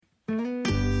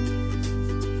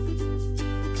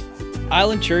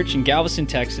Island Church in Galveston,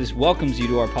 Texas welcomes you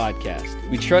to our podcast.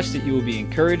 We trust that you will be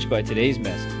encouraged by today's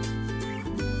message.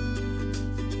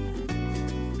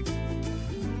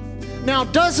 Now,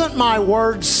 doesn't my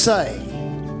word say,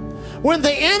 when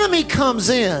the enemy comes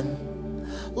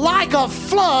in, like a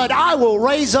flood, I will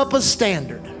raise up a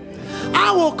standard.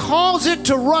 I will cause it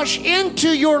to rush into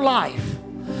your life,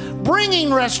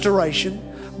 bringing restoration,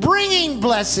 bringing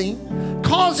blessing,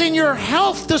 causing your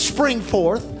health to spring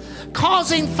forth,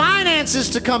 causing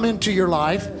finances to come into your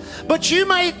life, but you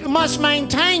must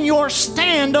maintain your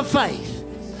stand of faith.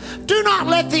 Do not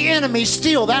let the enemy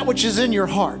steal that which is in your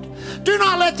heart. Do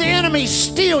not let the enemy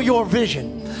steal your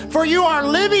vision, for you are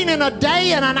living in a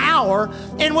day and an hour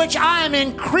in which I am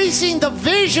increasing the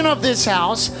vision of this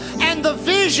house and the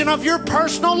vision of your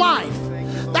personal life.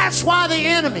 That's why the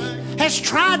enemy has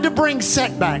tried to bring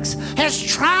setbacks, has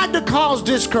tried to cause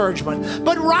discouragement.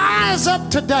 But rise up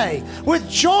today with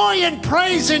joy and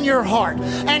praise in your heart,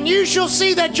 and you shall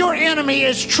see that your enemy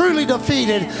is truly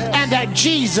defeated and that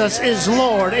Jesus is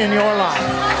Lord in your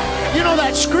life. You know,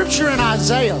 that scripture in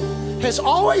Isaiah has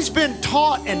always been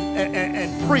taught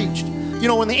and preached. You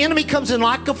know, when the enemy comes in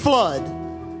like a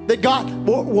flood, that God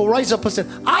will raise up a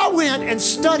standard. I went and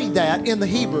studied that in the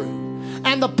Hebrew,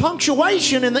 and the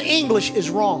punctuation in the English is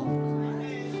wrong.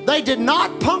 They did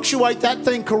not punctuate that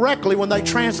thing correctly when they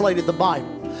translated the Bible.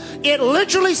 It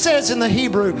literally says in the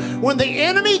Hebrew, when the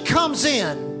enemy comes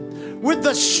in with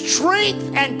the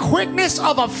strength and quickness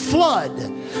of a flood,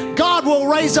 God will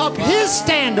raise up His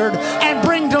standard and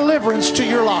bring deliverance to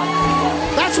your life.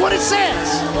 That's what it says.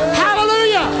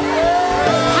 Hallelujah!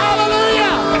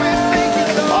 Hallelujah!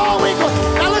 Oh,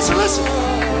 now listen.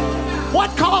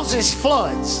 What causes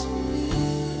floods?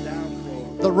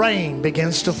 The rain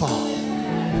begins to fall.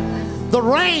 The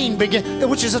rain begins,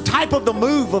 which is a type of the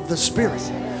move of the Spirit.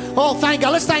 Oh, thank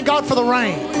God. Let's thank God for the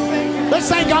rain. Let's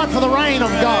thank God for the rain of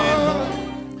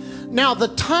God. Now, the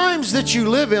times that you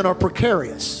live in are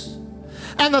precarious.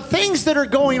 And the things that are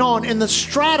going on in the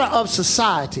strata of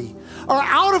society are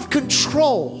out of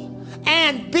control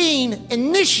and being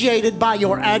initiated by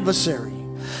your adversary.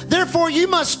 Therefore, you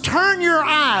must turn your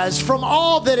eyes from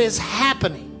all that is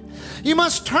happening. You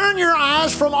must turn your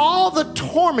eyes from all the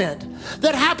torment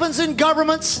that happens in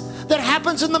governments, that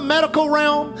happens in the medical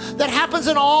realm, that happens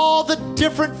in all the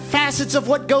different facets of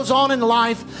what goes on in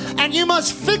life. And you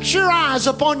must fix your eyes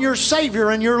upon your Savior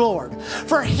and your Lord.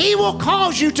 For He will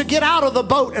cause you to get out of the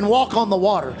boat and walk on the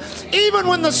water. Even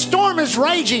when the storm is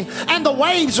raging and the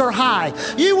waves are high,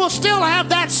 you will still have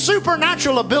that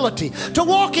supernatural ability to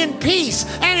walk in peace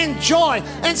and in joy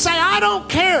and say, I don't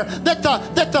care that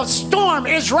the storm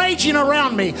is raging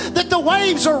around me, that the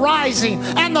waves are rising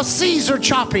and the seas are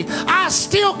choppy. I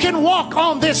still can walk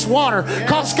on this water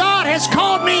because God has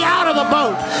called me out of the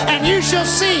boat. And you shall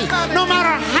see, no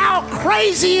matter how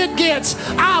crazy it gets,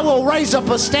 I will raise up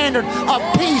a standard of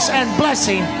peace and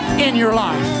blessing in your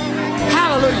life.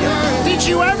 Hallelujah. Did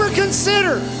you ever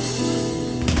consider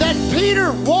that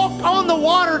Peter walked on the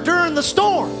water during the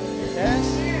storm?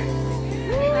 Yes.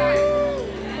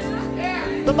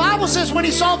 The Bible says when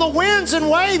he saw the winds and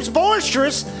waves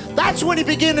boisterous, that's when he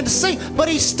began to sink. But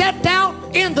he stepped out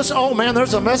in the... Oh, man,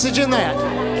 there's a message in that.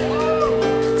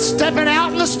 Stepping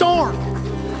out in the storm.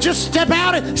 Just step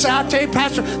out and say, I'll tell you,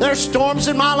 Pastor, there's storms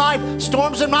in my life,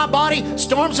 storms in my body,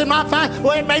 storms in my mind.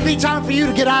 Well, it may be time for you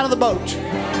to get out of the boat.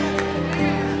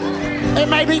 It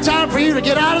may be time for you to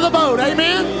get out of the boat.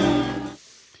 Amen?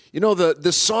 You know,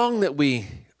 the song that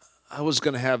I was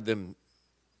going to have them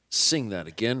sing that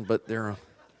again, but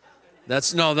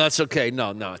that's okay.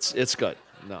 No, it's good.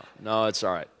 No, it's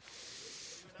all right.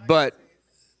 But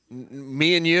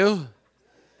me and you,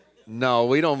 no,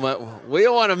 we don't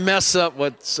want to mess up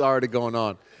what's already going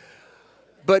on.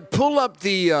 But pull up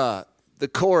the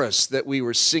chorus that we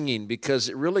were singing, because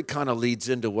it really kind of leads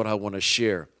into what I want to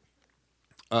share.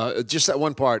 Just that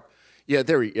one part.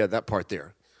 That part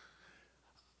there.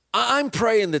 I'm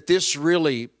praying that this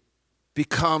really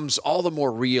becomes all the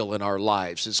more real in our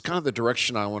lives. It's kind of the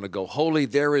direction I want to go. Holy,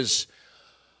 there is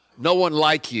no one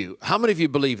like you. How many of you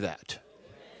believe that?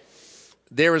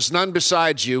 There is none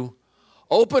besides you.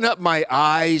 Open up my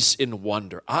eyes in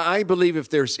wonder. I believe if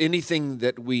there's anything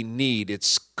that we need,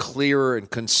 it's clearer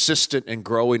and consistent and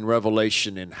growing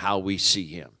revelation in how we see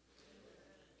Him.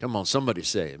 Come on, somebody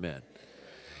say amen.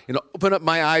 You know, open up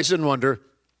my eyes in wonder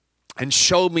and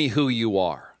show me who you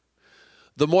are.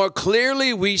 The more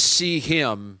clearly we see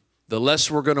Him, the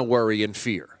less we're going to worry and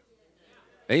fear.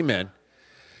 Amen.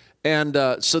 And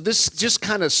so this just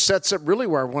kind of sets up really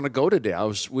where I want to go today.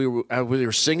 We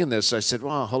were singing this. I said,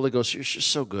 wow, Holy Ghost, you're just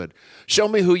so good. Show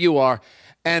me who you are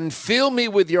and fill me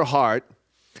with your heart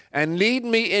and lead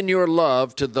me in your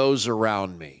love to those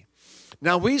around me.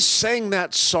 Now, we sang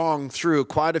that song through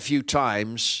quite a few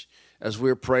times as we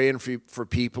were praying for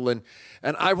people. And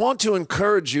I want to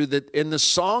encourage you that in the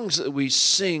songs that we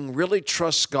sing, really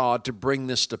trust God to bring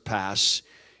this to pass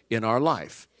in our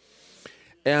life.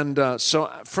 And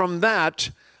so from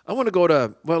that, I want to go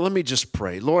to, well, let me just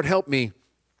pray. Lord, help me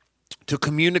to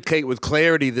communicate with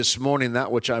clarity this morning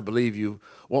that which I believe you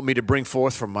want me to bring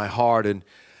forth from my heart,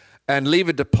 and leave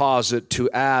a deposit to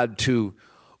add to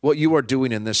what you are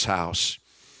doing in this house.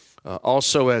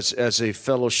 Also, as a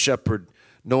fellow shepherd,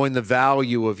 knowing the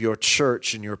value of your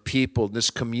church and your people, this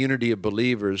community of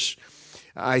believers,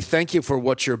 I thank you for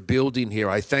what you're building here.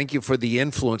 I thank you for the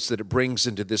influence that it brings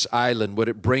into this island, what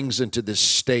it brings into this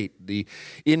state, the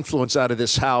influence out of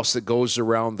this house that goes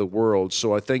around the world.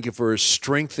 So I thank you for a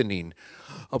strengthening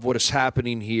of what is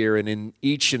happening here and in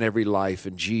each and every life,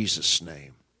 in Jesus'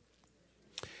 name.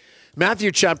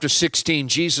 Matthew chapter 16,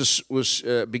 Jesus was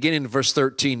beginning in verse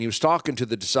 13. He was talking to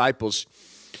the disciples,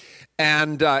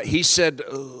 and he said,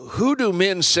 "Who do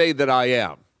men say that I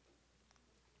am?"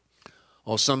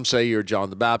 Well, some say you're John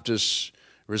the Baptist,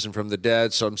 risen from the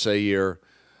dead. Some say you're,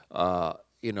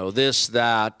 this,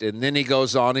 that. And then he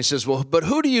goes on, he says, well, but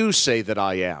who do you say that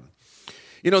I am?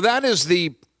 You know, that is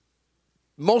the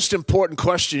most important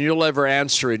question you'll ever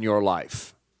answer in your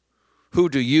life. Who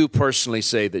do you personally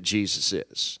say that Jesus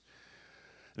is?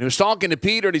 And he was talking to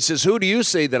Peter, and he says, who do you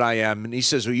say that I am? And he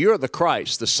says, well, you're the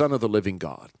Christ, the Son of the living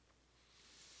God.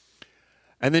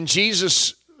 And then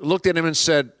Jesus looked at him and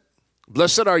said,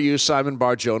 blessed are you, Simon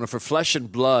Bar-Jonah, for flesh and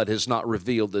blood has not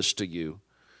revealed this to you.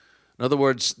 In other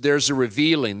words, there's a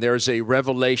revealing, there's a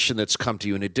revelation that's come to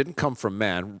you, and it didn't come from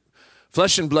man.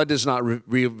 Flesh and blood does not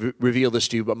reveal this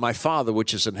to you, but my Father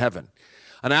which is in heaven.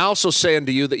 And I also say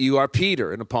unto you that you are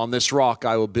Peter, and upon this rock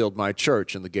I will build my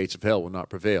church, and the gates of hell will not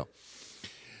prevail.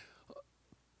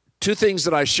 Two things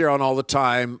that I share on all the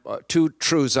time, two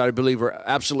truths that I believe are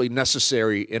absolutely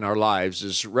necessary in our lives,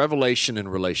 is revelation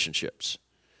and relationships.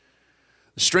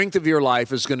 The strength of your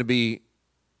life is going to be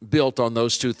built on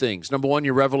those two things. Number one,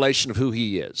 your revelation of who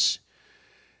he is.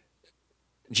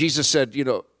 Jesus said,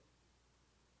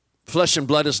 flesh and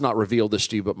blood has not revealed this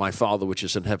to you, but my Father which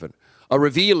is in heaven. A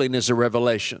revealing is a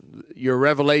revelation. Your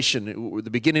revelation, the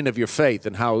beginning of your faith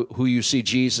and who you see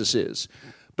Jesus is.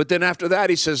 But then after that,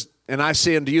 he says, and I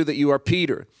say unto you that you are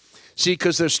Peter. See,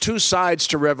 because there's two sides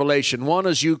to revelation. One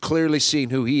is you clearly seeing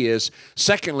who he is.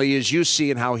 Secondly is you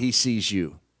seeing how he sees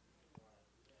you.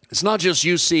 It's not just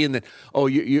you seeing that,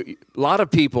 a lot of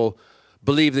people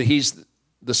believe that he's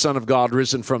the Son of God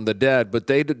risen from the dead, but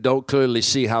they don't clearly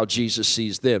see how Jesus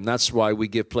sees them. That's why we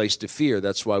give place to fear.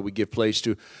 That's why we give place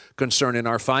to concern in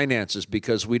our finances,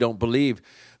 because we don't believe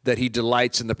that he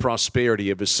delights in the prosperity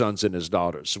of his sons and his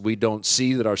daughters. We don't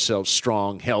see that ourselves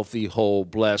strong, healthy, whole,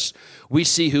 blessed. We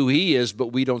see who he is, but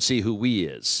we don't see who we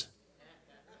is.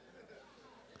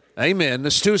 Amen.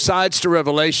 There's two sides to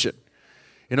revelation.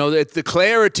 The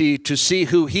clarity to see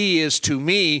who he is to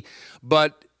me,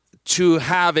 but to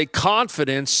have a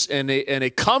confidence and a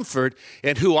comfort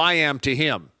in who I am to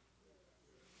him.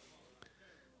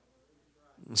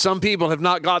 Some people have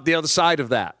not got the other side of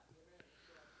that.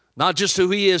 Not just who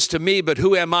he is to me, but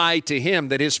who am I to him,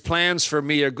 that his plans for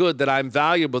me are good, that I'm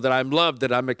valuable, that I'm loved,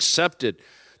 that I'm accepted.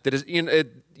 That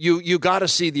you got to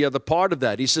see the other part of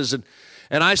that. He says, and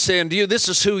I say unto you, this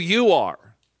is who you are.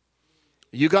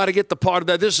 You got to get the part of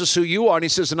that. This is who you are. And he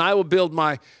says, and I will build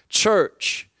my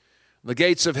church. The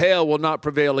gates of hell will not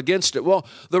prevail against it. Well,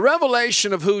 the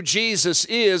revelation of who Jesus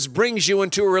is brings you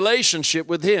into a relationship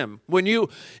with him.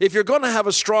 If you're going to have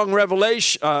a strong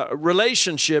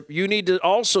relationship, you need to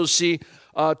also see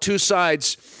two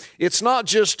sides. It's not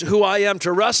just who I am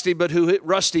to Rusty, but who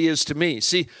Rusty is to me.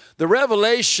 See, the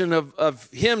revelation of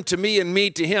him to me and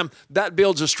me to him, that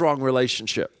builds a strong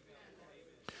relationship.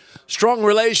 Strong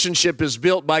relationship is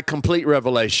built by complete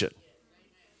revelation.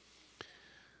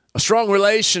 A strong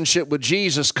relationship with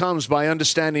Jesus comes by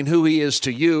understanding who he is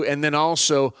to you, and then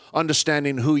also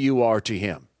understanding who you are to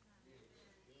him.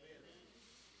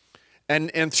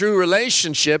 And through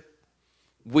relationship,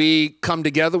 we come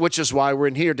together, which is why we're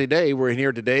in here today. We're in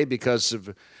here today because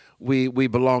we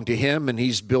belong to him, and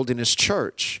he's building his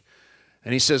church.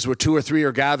 And he says, where two or three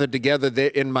are gathered together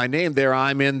in my name, there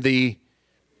I'm in the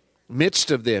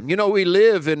midst of them. We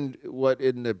live in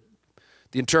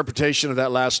the interpretation of that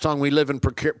last tongue, we live in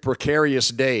precarious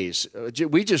days.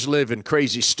 We just live in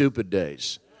crazy, stupid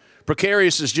days.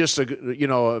 Precarious is just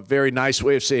a very nice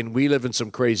way of saying we live in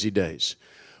some crazy days.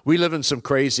 We live in some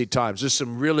crazy times. There's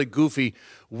some really goofy,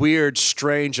 weird,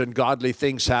 strange, ungodly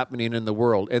things happening in the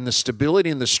world. And the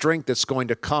stability and the strength that's going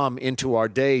to come into our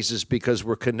days is because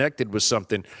we're connected with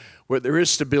something where there is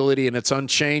stability and it's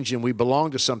unchanging. We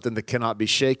belong to something that cannot be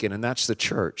shaken, and that's the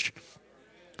church.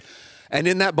 And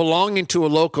in that belonging to a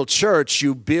local church,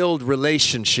 you build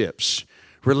relationships.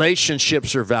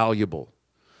 Relationships are valuable.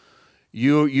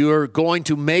 You're going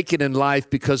to make it in life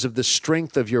because of the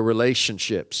strength of your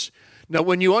relationships. Now,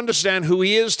 when you understand who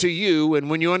He is to you and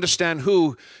when you understand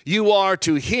who you are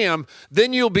to Him,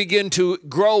 then you'll begin to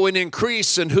grow and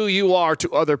increase in who you are to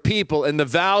other people and the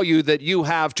value that you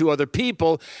have to other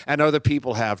people and other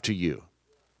people have to you.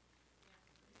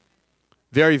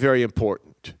 Very, very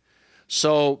important.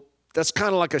 So that's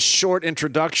kind of like a short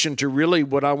introduction to really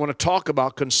what I want to talk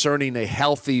about concerning a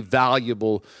healthy,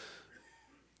 valuable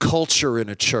culture in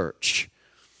a church.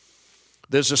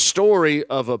 There's a story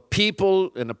of a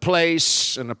people and a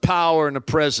place and a power and a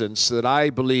presence that I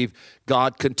believe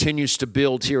God continues to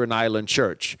build here in Island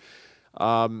Church.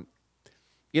 Of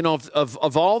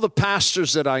all the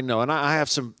pastors that I know, and I have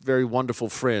some very wonderful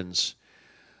friends,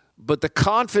 but the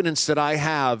confidence that I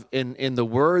have in the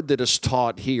word that is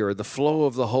taught here, the flow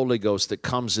of the Holy Ghost that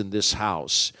comes in this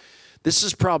house, this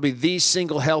is probably the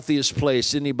single healthiest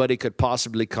place anybody could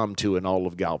possibly come to in all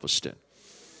of Galveston.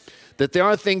 That there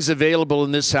are things available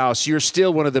in this house, you're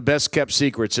still one of the best kept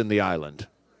secrets in the island.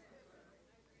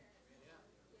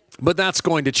 But that's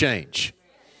going to change.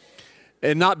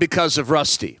 And not because of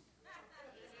Rusty.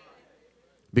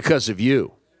 Because of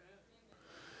you.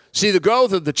 See, the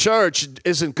growth of the church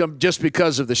isn't just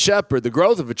because of the shepherd. The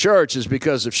growth of a church is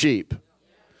because of sheep.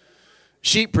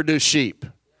 Sheep produce sheep.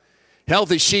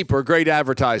 Healthy sheep are a great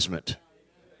advertisement.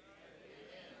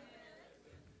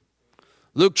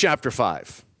 Luke chapter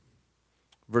 5.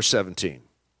 Verse 17.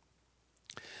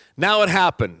 Now it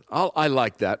happened. I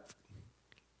like that.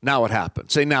 Now it happened.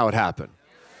 Say, now it happened.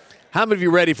 How many of you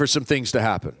are ready for some things to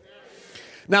happen?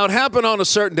 Now it happened on a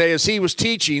certain day as he was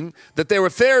teaching that there were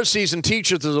Pharisees and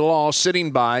teachers of the law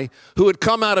sitting by who had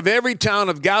come out of every town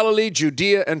of Galilee,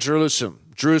 Judea, and Jerusalem.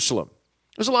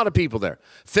 There's a lot of people there.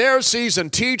 Pharisees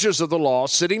and teachers of the law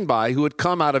sitting by who had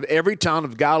come out of every town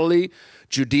of Galilee,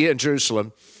 Judea, and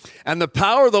Jerusalem. And the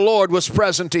power of the Lord was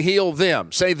present to heal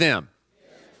them. Say them.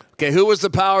 Okay, who was the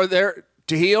power there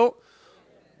to heal?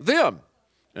 Them.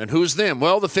 And who's them?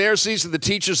 Well, the Pharisees and the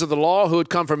teachers of the law who had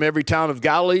come from every town of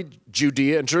Galilee,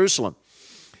 Judea, and Jerusalem.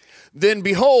 Then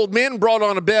behold, men brought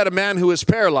on a bed a man who was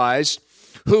paralyzed,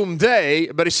 whom they,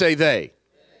 everybody say they.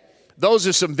 Those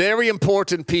are some very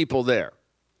important people there.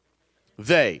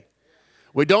 They.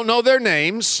 We don't know their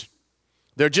names.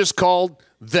 They're just called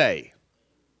they.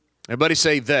 Everybody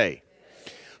say they.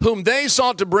 Whom they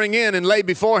sought to bring in and lay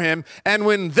before him. And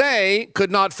when they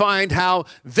could not find how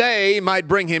they might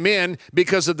bring him in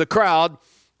because of the crowd,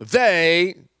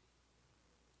 they,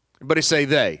 everybody say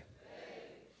they.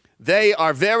 They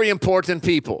are very important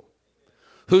people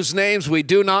whose names we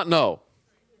do not know.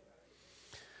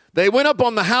 They went up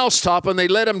on the housetop and they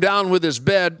let him down with his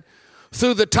bed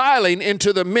through the tiling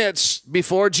into the midst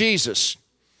before Jesus.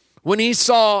 When he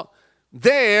saw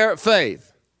their faith.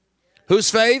 Whose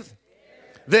faith?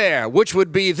 There, which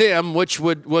would be them, which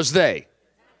was they.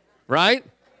 Right?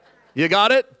 You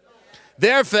got it?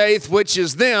 Their faith, which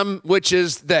is them, which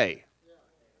is they.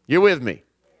 You're with me.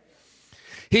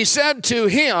 He said to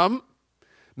him,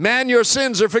 man, your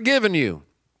sins are forgiven you.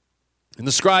 And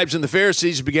the scribes and the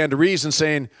Pharisees began to reason,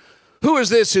 saying, who is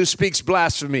this who speaks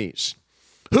blasphemies?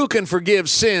 Who can forgive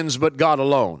sins but God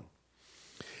alone?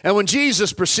 And when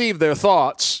Jesus perceived their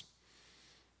thoughts,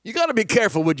 you got to be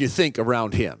careful what you think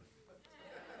around him.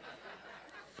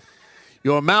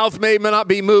 Your mouth may not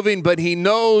be moving, but he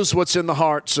knows what's in the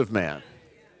hearts of man.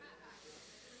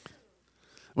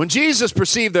 When Jesus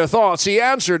perceived their thoughts, he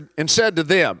answered and said to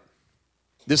them,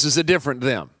 this is a different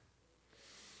them.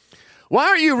 Why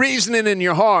are you reasoning in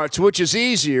your hearts, which is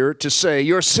easier to say,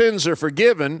 your sins are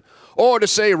forgiven, or to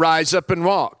say, rise up and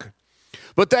walk?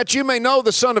 But that you may know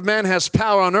the Son of Man has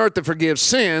power on earth to forgive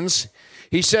sins,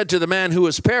 he said to the man who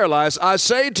was paralyzed, I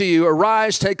say to you,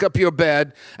 arise, take up your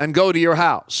bed, and go to your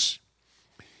house.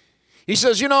 He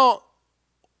says,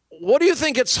 what do you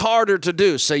think it's harder to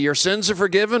do? Say your sins are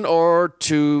forgiven or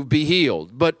to be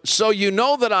healed? But so you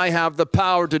know that I have the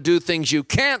power to do things you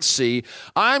can't see,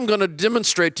 I'm going to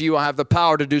demonstrate to you I have the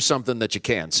power to do something that you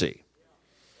can see.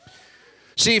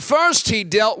 See, first he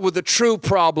dealt with the true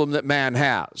problem that man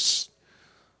has.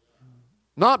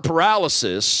 Not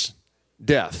paralysis,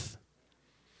 death.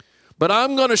 But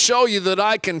I'm going to show you that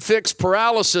I can fix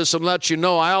paralysis and let you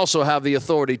know I also have the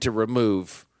authority to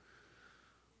remove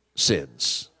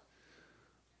sins.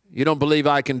 You don't believe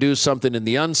I can do something in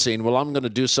the unseen? Well, I'm going to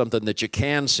do something that you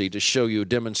can see to show you a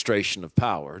demonstration of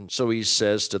power. And so he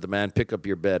says to the man, pick up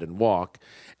your bed and walk.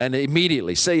 And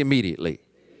immediately, say immediately.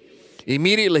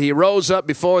 Immediately he rose up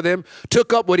before them,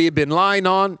 took up what he had been lying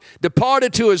on,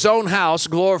 departed to his own house,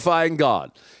 glorifying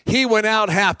God. He went out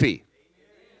happy.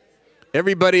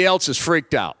 Everybody else is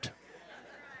freaked out.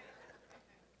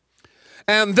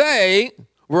 And they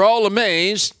were all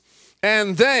amazed,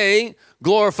 and they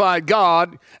glorified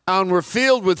God and were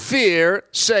filled with fear,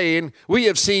 saying, we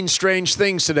have seen strange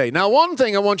things today. Now, one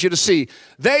thing I want you to see,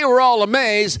 they were all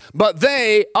amazed, but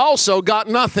they also got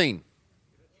nothing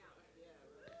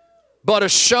but a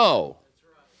show.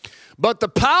 But the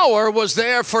power was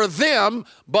there for them,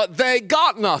 but they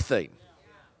got nothing.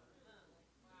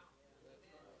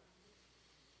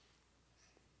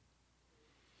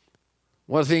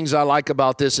 One of the things I like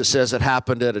about this, it says it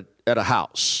happened at a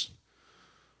house.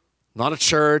 Not a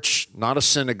church, not a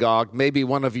synagogue, maybe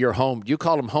one of your home. You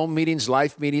call them home meetings,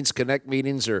 life meetings, connect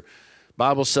meetings, or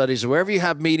Bible studies, or wherever you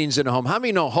have meetings in a home. How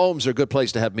many know homes are a good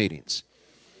place to have meetings?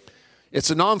 It's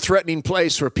a non-threatening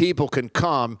place where people can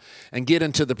come and get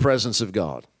into the presence of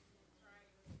God.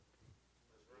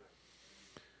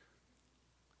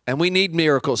 And we need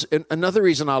miracles. And another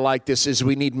reason I like this is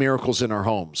we need miracles in our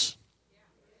homes.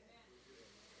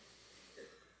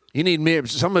 You need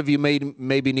some of you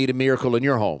maybe need a miracle in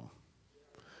your home.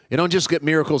 You don't just get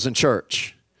miracles in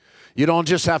church. You don't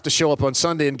just have to show up on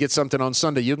Sunday and get something on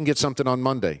Sunday. You can get something on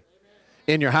Monday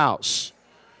in your house.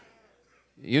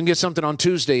 You can get something on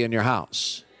Tuesday in your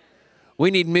house.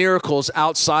 We need miracles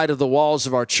outside of the walls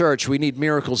of our church. We need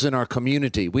miracles in our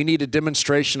community. We need a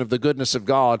demonstration of the goodness of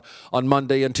God on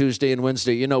Monday and Tuesday and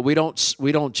Wednesday. You know, we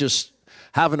don't just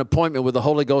have an appointment with the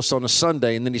Holy Ghost on a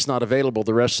Sunday and then he's not available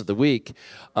the rest of the week.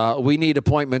 We need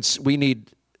appointments. We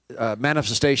need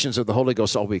manifestations of the Holy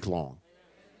Ghost all week long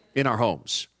in our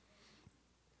homes,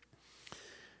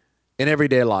 in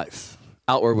everyday life,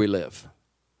 out where we live.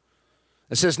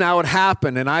 It says, now it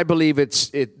happened, and I believe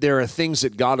there are things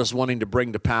that God is wanting to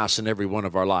bring to pass in every one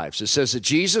of our lives. It says that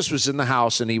Jesus was in the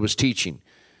house and he was teaching.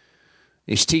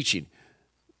 He's teaching.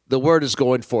 The word is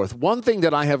going forth. One thing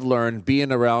that I have learned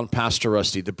being around Pastor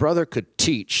Rusty, the brother could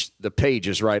teach the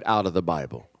pages right out of the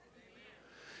Bible.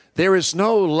 There is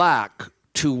no lack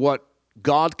to what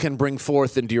God can bring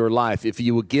forth into your life if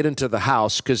you would get into the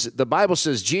house, because the Bible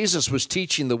says Jesus was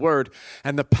teaching the word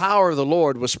and the power of the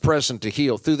Lord was present to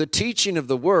heal. Through the teaching of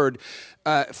the word,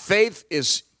 faith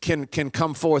can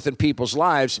come forth in people's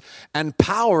lives and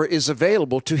power is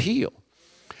available to heal.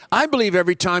 I believe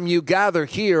every time you gather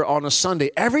here on a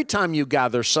Sunday, every time you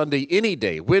gather Sunday, any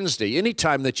day, Wednesday, any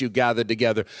time that you gather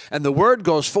together and the word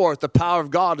goes forth, the power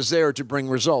of God is there to bring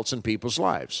results in people's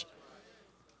lives.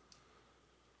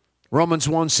 Romans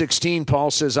 1:16,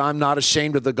 Paul says, I'm not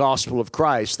ashamed of the gospel of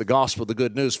Christ, the gospel, the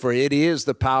good news, for it is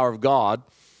the power of God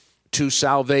to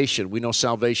salvation. We know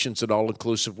salvation's an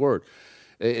all-inclusive word.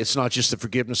 It's not just the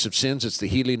forgiveness of sins, it's the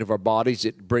healing of our bodies.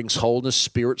 It brings wholeness,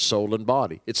 spirit, soul, and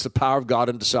body. It's the power of God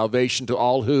unto salvation to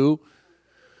all who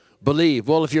believe.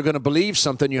 Well, if you're going to believe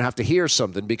something, you have to hear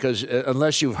something, because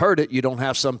unless you've heard it, you don't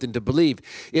have something to believe.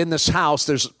 In this house,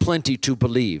 there's plenty to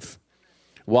believe.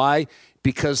 Why?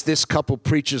 Because this couple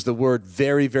preaches the word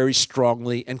very, very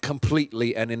strongly and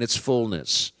completely and in its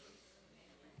fullness.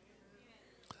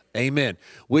 Amen.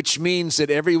 Which means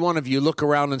that every one of you look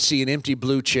around and see an empty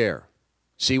blue chair.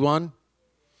 See one?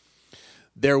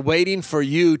 They're waiting for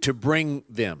you to bring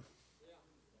them.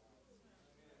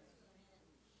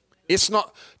 It's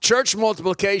not, church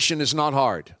multiplication is not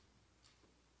hard.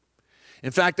 In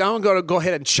fact, I'm going to go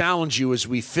ahead and challenge you as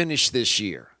we finish this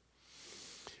year.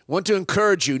 I want to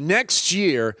encourage you, next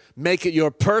year, make it your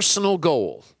personal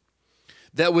goal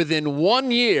that within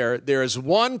 1 year, there is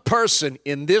one person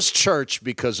in this church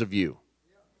because of you.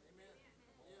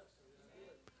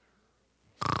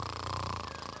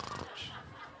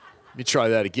 Let me try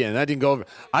that again. That didn't go over.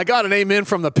 I got an amen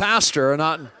from the pastor.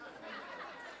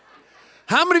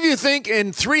 How many of you think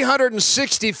in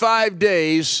 365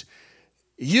 days,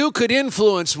 you could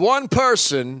influence one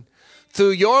person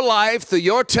through your life, through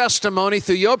your testimony,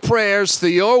 through your prayers, through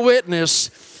your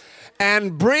witness,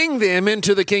 and bring them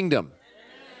into the kingdom?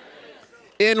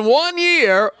 In 1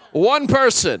 year, one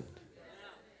person.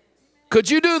 Could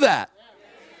you do that?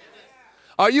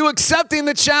 Are you accepting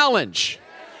the challenge?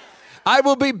 I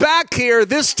will be back here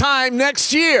this time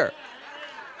next year.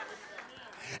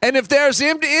 And if there's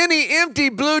any empty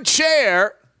blue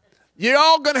chair, you're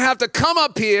all going to have to come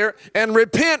up here and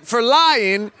repent for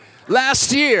lying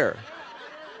last year.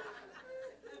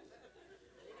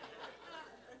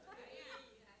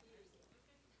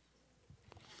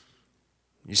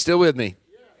 You still with me?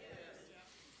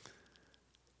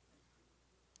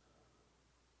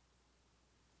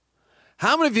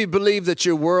 of you believe that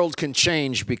your world can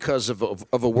change because of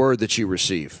a word that you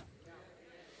receive?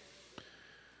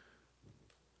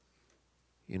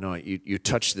 You know, you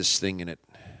touch this thing and it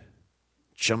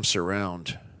jumps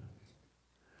around.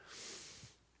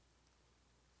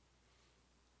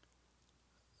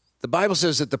 The Bible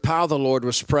says that the power of the Lord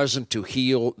was present to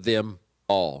heal them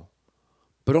all.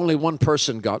 But only one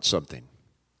person got something.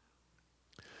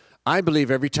 I believe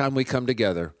every time we come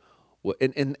together,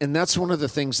 and that's one of the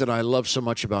things that I love so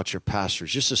much about your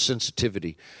pastors, just a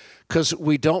sensitivity. Because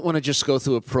we don't want to just go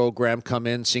through a program, come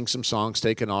in, sing some songs,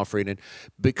 take an offering, and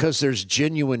because there's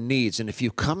genuine needs. And if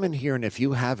you come in here and if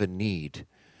you have a need,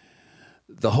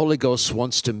 the Holy Ghost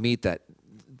wants to meet that.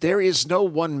 There is no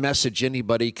one message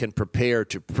anybody can prepare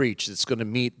to preach that's going to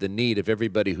meet the need of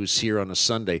everybody who's here on a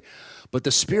Sunday. But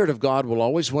the Spirit of God will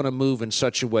always want to move in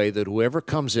such a way that whoever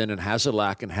comes in and has a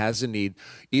lack and has a need,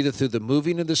 either through the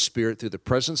moving of the Spirit, through the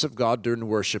presence of God during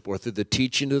worship, or through the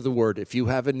teaching of the Word, if you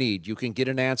have a need, you can get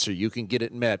an answer, you can get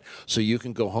it met, so you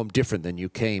can go home different than you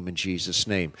came in Jesus'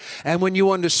 name. And when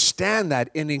you understand that,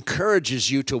 it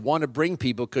encourages you to want to bring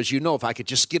people, because you know if I could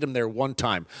just get them there one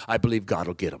time, I believe God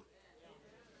will get them.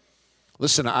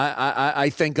 Listen,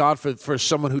 I thank God for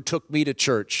someone who took me to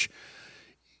church,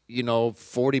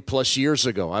 40 plus years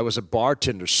ago. I was a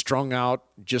bartender, strung out,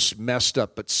 just messed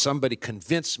up, but somebody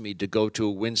convinced me to go to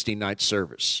a Wednesday night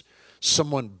service.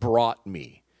 Someone brought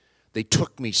me. They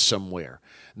took me somewhere,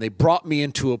 and they brought me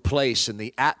into a place, and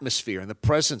the atmosphere and the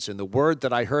presence and the word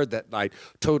that I heard that night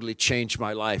totally changed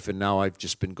my life, and now I've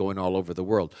just been going all over the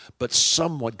world. But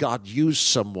God used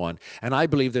someone, and I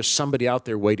believe there's somebody out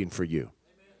there waiting for you.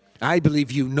 I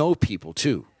believe you know people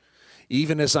too.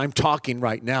 Even as I'm talking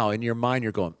right now, in your mind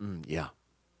you're going, yeah.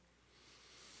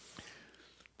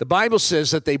 The Bible says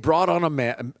that they brought on a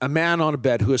man on a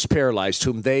bed who was paralyzed,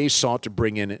 whom they sought to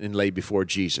bring in and lay before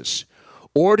Jesus.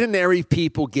 Ordinary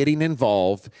people getting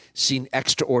involved, seeing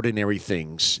extraordinary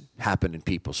things happen in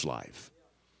people's life.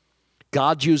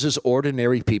 God uses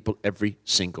ordinary people every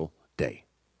single day.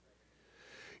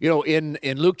 In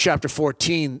Luke chapter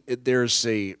 14, there's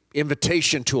a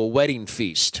invitation to a wedding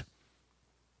feast.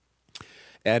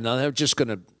 And I'm just going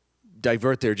to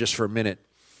divert there just for a minute.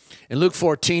 In Luke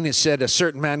 14, it said, a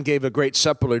certain man gave a great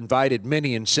supper, invited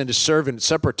many, and sent a servant at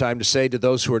supper time to say to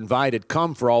those who were invited,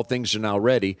 come, for all things are now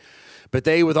ready. But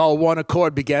they with all one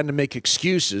accord began to make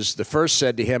excuses. The first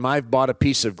said to him, I've bought a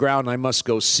piece of ground, I must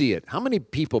go see it. How many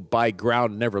people buy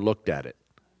ground and never looked at it?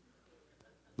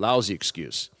 Lousy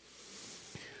excuse.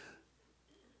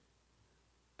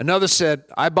 Another said,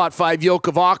 I bought 5 yoke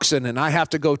of oxen and I have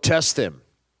to go test them.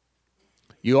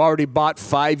 You already bought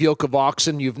 5 yoke of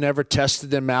oxen. You've never tested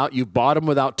them out. You bought them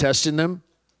without testing them.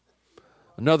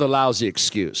 Another lousy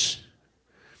excuse.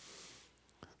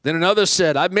 Then another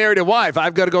said, I've married a wife.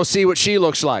 I've got to go see what she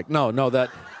looks like. No, that.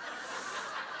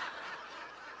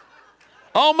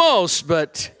 Almost,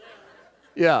 but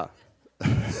yeah.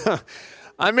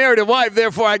 I married a wife,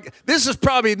 therefore this is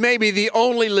probably maybe the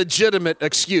only legitimate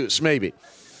excuse, maybe.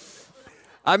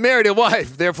 I married a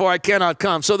wife, therefore I cannot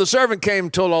come. So the servant came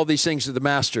and told all these things to the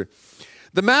master.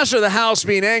 The master of the house,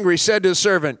 being angry, said to the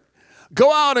servant,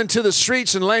 go out into the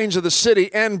streets and lanes of the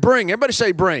city and bring. Everybody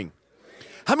say bring.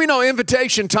 How many know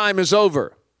invitation time is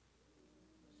over?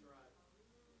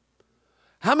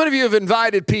 How many of you have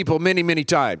invited people many, many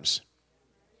times?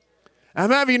 How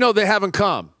many of you know they haven't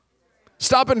come?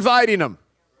 Stop inviting them.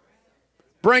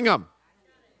 Bring them.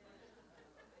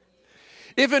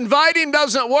 If inviting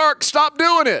doesn't work, stop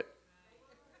doing it.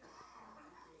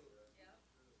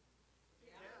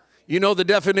 You know the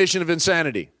definition of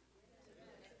insanity.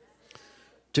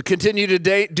 To continue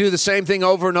to do the same thing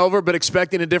over and over, but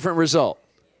expecting a different result.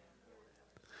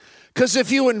 Because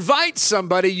if you invite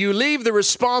somebody, you leave the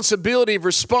responsibility of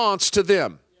response to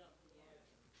them.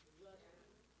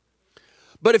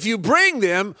 But if you bring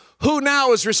them, who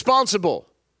now is responsible?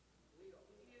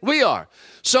 We are.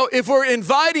 So if we're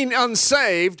inviting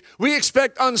unsaved, we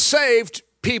expect unsaved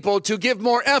people to give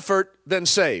more effort than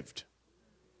saved.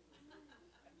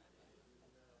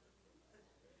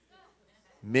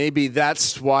 Maybe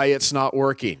that's why it's not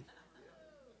working.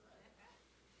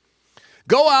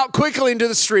 Go out quickly into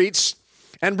the streets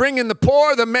and bring in the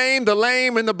poor, the maimed, the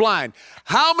lame, and the blind.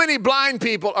 How many blind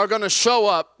people are going to show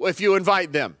up if you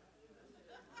invite them?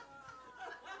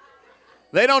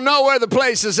 They don't know where the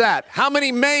place is at. How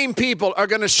many maimed people are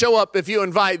going to show up if you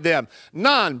invite them?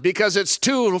 None, because it's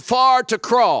too far to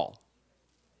crawl.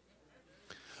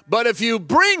 But if you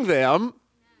bring them,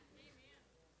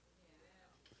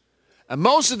 and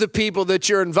most of the people that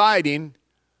you're inviting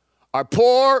are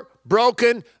poor,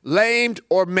 broken, lamed,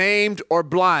 or maimed, or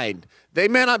blind. They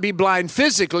may not be blind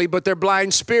physically, but they're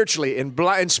blind spiritually.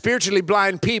 And spiritually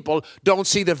blind people don't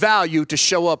see the value to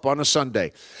show up on a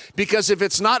Sunday. Because if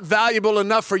it's not valuable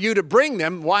enough for you to bring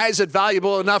them, why is it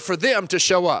valuable enough for them to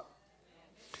show up?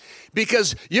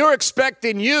 Because you're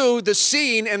expecting you, the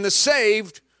seen and the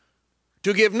saved,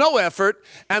 to give no effort,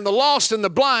 and the lost and the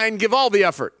blind give all the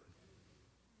effort.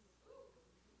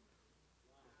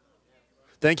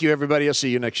 Thank you, everybody. I'll see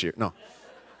you next year. No.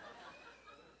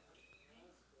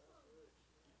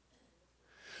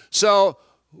 So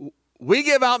we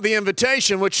give out the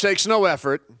invitation, which takes no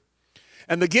effort,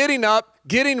 and the getting up,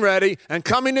 getting ready, and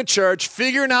coming to church,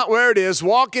 figuring out where it is,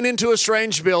 walking into a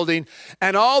strange building,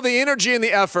 and all the energy and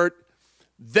the effort,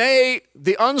 they,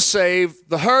 the unsaved,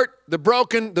 the hurt, the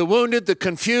broken, the wounded, the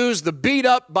confused, the beat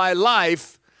up by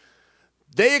life,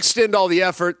 they extend all the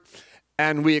effort,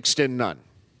 and we extend none.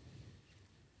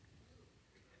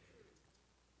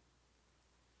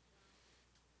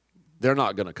 They're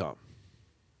not going to come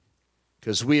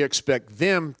because we expect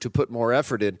them to put more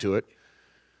effort into it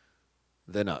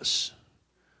than us.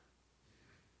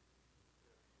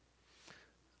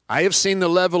 I have seen the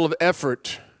level of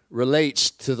effort relates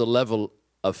to the level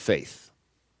of faith.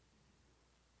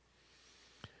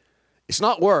 It's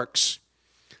not works,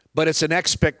 but it's an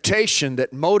expectation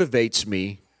that motivates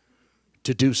me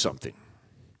to do something.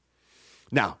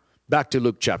 Now, back to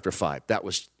Luke chapter 5. That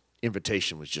was,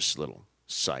 invitation was just a little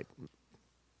side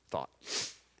thought.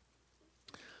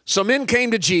 Some men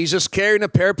came to Jesus carrying a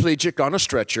paraplegic on a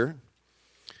stretcher.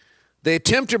 They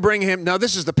attempt to bring him, now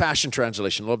this is the Passion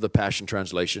Translation, love the Passion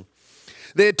Translation.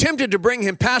 They attempted to bring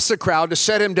him past the crowd to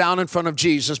set him down in front of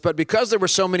Jesus, but because there were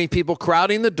so many people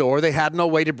crowding the door, they had no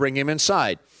way to bring him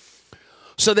inside.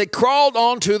 So they crawled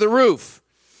onto the roof,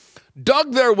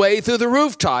 dug their way through the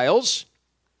roof tiles,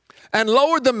 and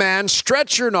lowered the man,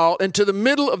 stretcher and all, into the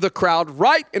middle of the crowd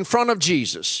right in front of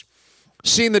Jesus.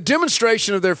 Seeing the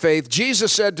demonstration of their faith,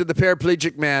 Jesus said to the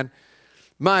paraplegic man,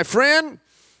 "My friend,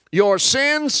 your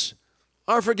sins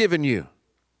are forgiven you."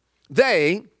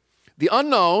 They, the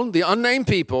unknown, the unnamed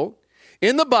people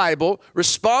in the Bible,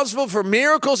 responsible for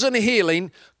miracles and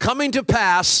healing coming to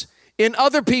pass in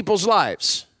other people's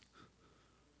lives.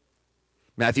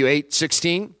 Matthew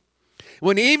 8:16.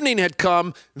 When evening had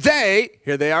come, they,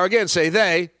 here they are again, say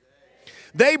they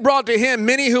brought to him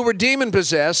many who were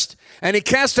demon-possessed, and he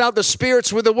cast out the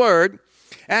spirits with a word,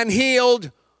 and healed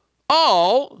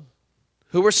all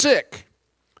who were sick,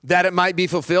 that it might be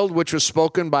fulfilled, which was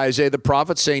spoken by Isaiah the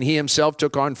prophet, saying, he himself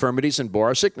took our infirmities and bore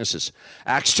our sicknesses.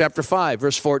 Acts chapter 5,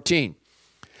 verse 14.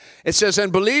 It says,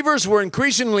 and believers were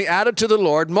increasingly added to the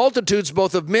Lord, multitudes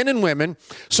both of men and women,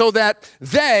 so that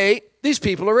these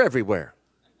people are everywhere.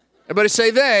 Everybody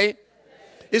say they.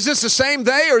 Is this the same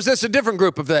they, or is this a different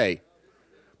group of they?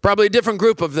 Probably a different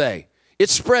group of they.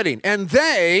 It's spreading. And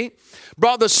they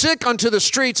brought the sick unto the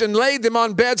streets and laid them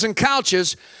on beds and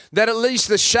couches, that at least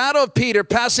the shadow of Peter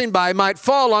passing by might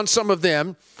fall on some of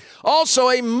them. Also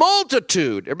a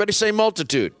multitude, everybody say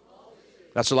multitude.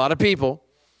 That's a lot of people.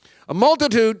 A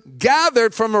multitude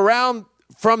gathered from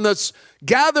the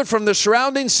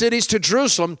surrounding cities to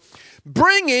Jerusalem,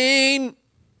 bringing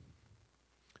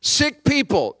sick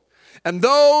people and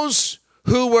those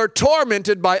who were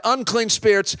tormented by unclean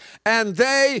spirits, and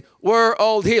they were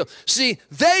all healed. See,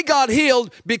 they got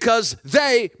healed because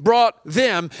they brought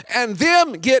them, and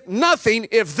them get nothing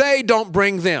if they don't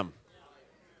bring them.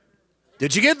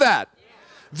 Did you get that?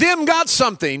 Them got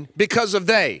something because of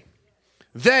they.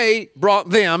 They brought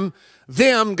them.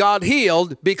 Them got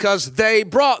healed because they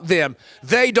brought them.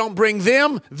 They don't bring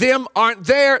them. Them aren't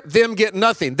there. Them get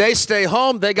nothing. They stay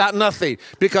home. They got nothing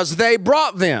because they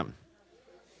brought them.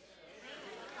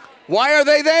 Why are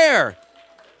they there?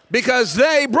 Because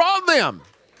they brought them.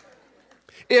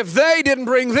 If they didn't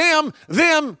bring them,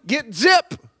 them get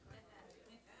zip.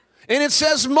 And it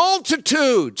says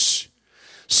multitudes.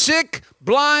 Sick,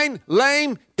 blind,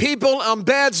 lame people on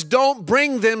beds don't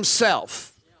bring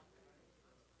themselves.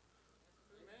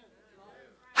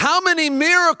 How many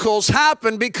miracles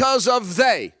happen because of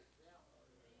they?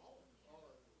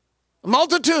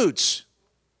 Multitudes.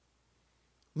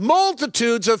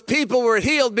 Multitudes of people were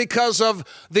healed because of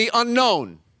the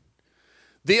unknown,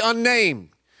 the unnamed,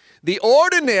 the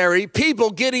ordinary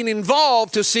people getting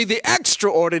involved to see the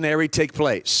extraordinary take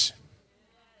place.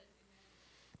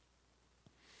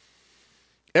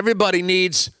 Everybody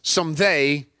needs some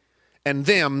they and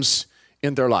thems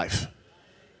in their life.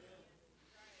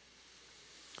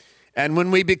 And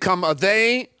when we become a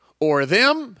they or a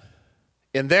them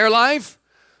in their life,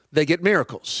 they get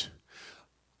miracles.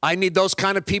 I need those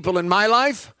kind of people in my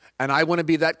life, and I want to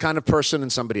be that kind of person in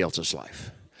somebody else's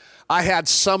life. I had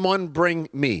someone bring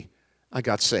me. I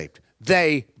got saved.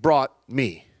 They brought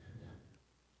me.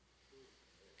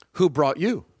 Who brought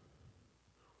you?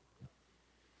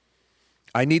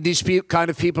 I need these kind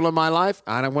of people in my life.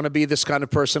 I don't want to be this kind of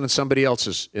person in somebody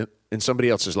else's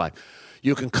life.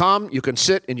 You can come, you can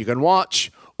sit, and you can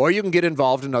watch, or you can get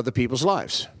involved in other people's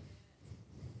lives.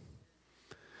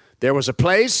 There was a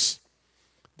place,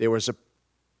 there was a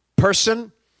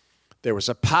person, there was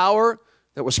a power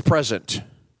that was present.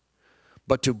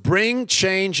 But to bring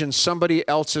change in somebody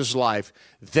else's life,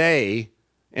 they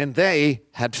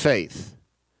had faith.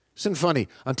 Isn't it funny?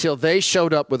 Until they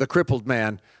showed up with a crippled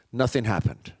man, nothing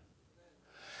happened.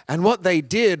 And what they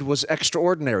did was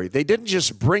extraordinary. They didn't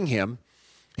just bring him.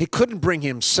 He couldn't bring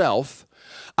himself.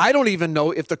 I don't even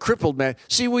know if the crippled man,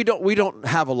 see, we don't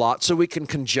have a lot, so we can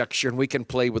conjecture and we can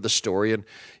play with the story, and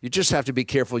you just have to be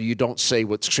careful you don't say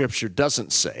what Scripture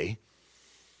doesn't say.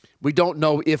 We don't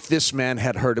know if this man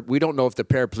had heard, we don't know if the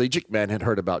paraplegic man had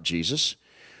heard about Jesus.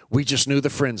 We just knew the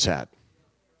friends had.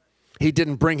 He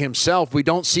didn't bring himself. We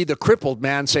don't see the crippled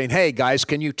man saying, hey, guys,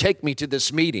 can you take me to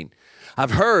this meeting? I've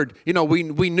heard,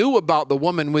 we knew about the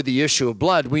woman with the issue of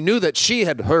blood. We knew that she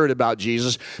had heard about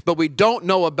Jesus, but we don't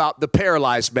know about the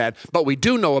paralyzed man, but we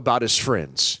do know about his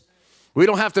friends. We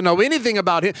don't have to know anything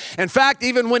about him. In fact,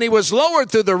 even when he was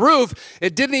lowered through the roof,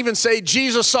 it didn't even say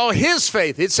Jesus saw his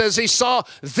faith. It says he saw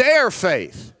their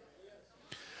faith.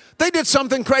 They did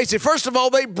something crazy. First of all,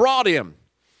 they brought him.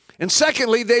 And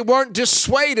secondly, they weren't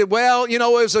dissuaded. Well, it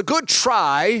was a good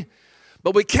try,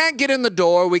 but we can't get in the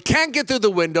door. We can't get through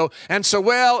the window. And so,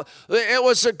 it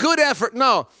was a good effort.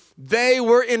 No, they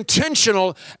were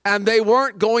intentional, and they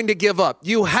weren't going to give up.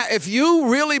 If you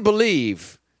really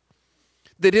believe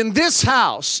that in this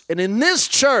house and in this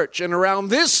church and around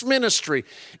this ministry,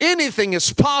 anything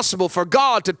is possible for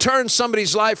God to turn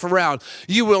somebody's life around,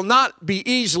 you will not be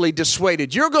easily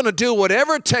dissuaded. You're going to do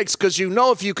whatever it takes, because you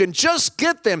know if you can just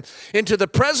get them into the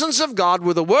presence of God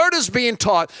where the word is being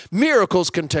taught, miracles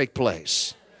can take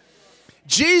place.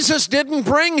 Jesus didn't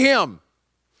bring him.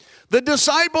 The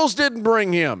disciples didn't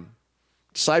bring him.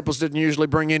 Disciples didn't usually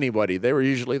bring anybody. They were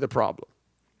usually the problem.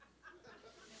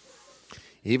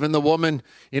 Even the woman,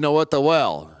 at the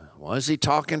well, was he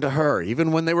talking to her?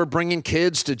 Even when they were bringing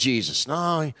kids to Jesus.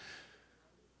 No.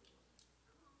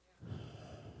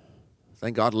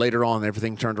 Thank God later on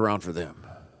everything turned around for them.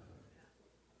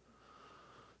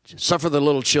 Suffer the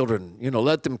little children,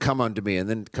 let them come unto me. And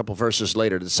then a couple verses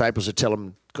later, the disciples would tell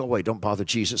him, go away, don't bother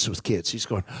Jesus with kids. He's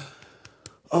going,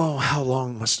 oh, how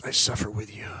long must I suffer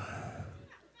with you?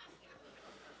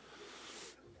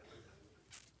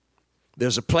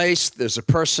 There's a place, there's a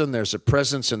person, there's a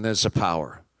presence, and there's a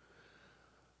power.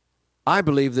 I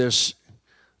believe there's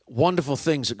wonderful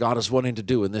things that God is wanting to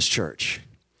do in this church.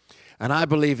 And I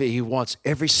believe that he wants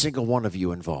every single one of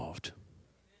you involved.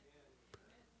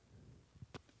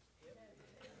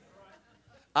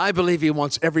 I believe he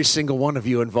wants every single one of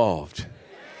you involved.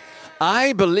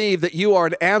 I believe that you are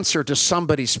an answer to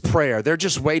somebody's prayer. They're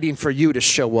just waiting for you to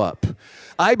show up.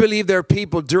 I believe there are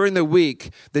people during the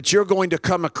week that you're going to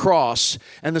come across,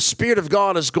 and the Spirit of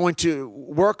God is going to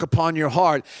work upon your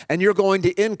heart, and you're going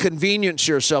to inconvenience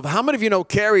yourself. How many of you know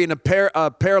carrying a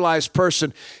paralyzed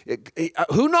person?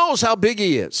 Who knows how big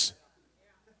he is?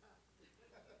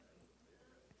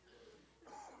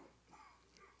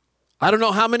 I don't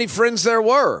know how many friends there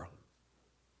were.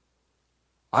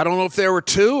 I don't know if there were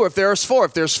 2 or if there was 4.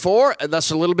 If there's 4,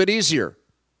 that's a little bit easier.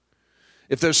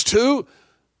 If there's 2,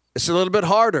 it's a little bit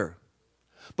harder.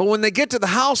 But when they get to the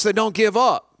house, they don't give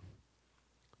up.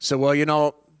 So,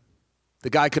 the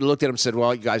guy could have looked at him and said,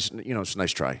 well, you guys, it's a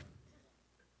nice try.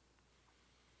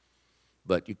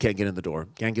 But you can't get in the door.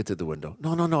 Can't get through the window.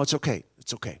 No, it's okay.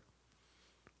 It's okay.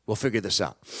 We'll figure this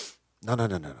out. No.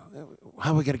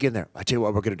 How are we going to get in there? I tell you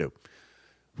what we're going to do.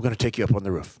 We're going to take you up on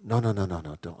the roof. No,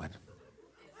 don't.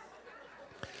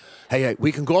 Hey,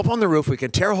 we can go up on the roof. We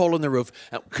can tear a hole in the roof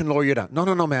and can lower you down. No,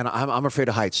 man. I'm afraid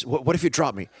of heights. What if you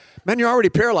drop me? Man, you're already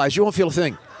paralyzed. You won't feel a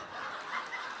thing.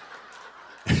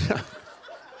 It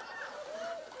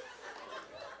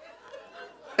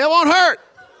won't hurt.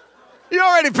 You're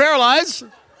already paralyzed.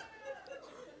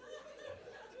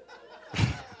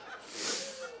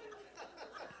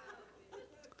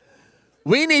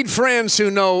 We need friends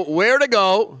who know where to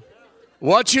go,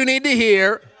 what you need to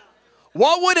hear,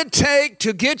 what would it take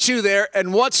to get you there,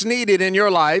 and what's needed in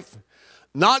your life.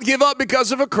 Not give up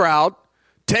because of a crowd,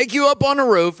 take you up on a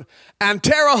roof, and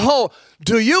tear a hole.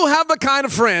 Do you have the kind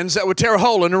of friends that would tear a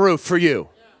hole in the roof for you?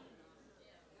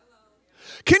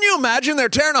 Can you imagine they're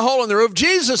tearing a hole in the roof?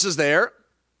 Jesus is there.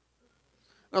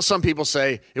 Now, some people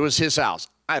say it was his house.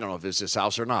 I don't know if it's his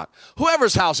house or not.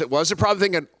 Whoever's house it was, they're probably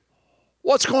thinking,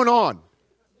 What's going on?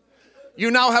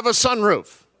 You now have a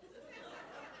sunroof.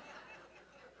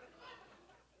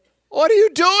 What are you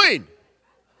doing?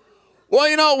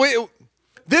 Well,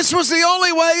 this was the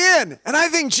only way in. And I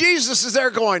think Jesus is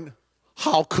there going,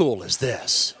 how cool is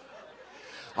this?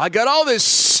 I got all these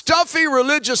stuffy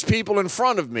religious people in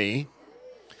front of me.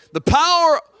 The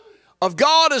power of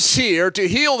God is here to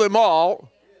heal them all.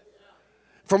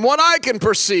 From what I can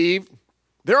perceive,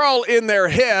 they're all in their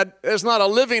head. There's not a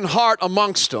living heart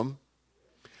amongst them.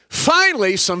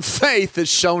 Finally, some faith has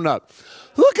shown up.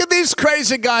 Look at these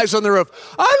crazy guys on the roof.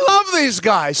 I love these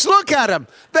guys. Look at them.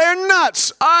 They're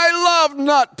nuts. I love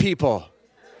nut people.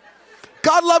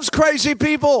 God loves crazy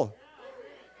people.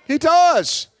 He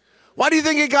does. Why do you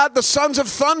think he got the sons of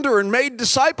thunder and made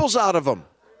disciples out of them?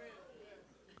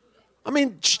 I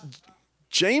mean,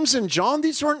 James and John,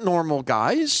 these weren't normal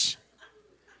guys.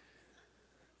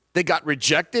 They got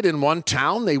rejected in one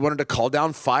town. They wanted to call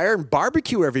down fire and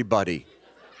barbecue everybody.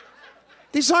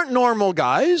 These aren't normal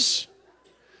guys.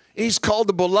 He's called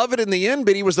the beloved in the end,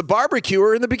 but he was the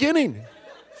barbecuer in the beginning.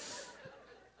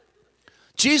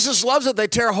 Jesus loves it. They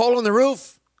tear a hole in the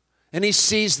roof, and he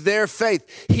sees their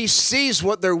faith. He sees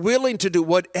what they're willing to do,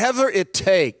 whatever it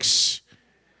takes.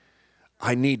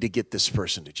 I need to get this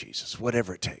person to Jesus,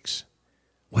 whatever it takes.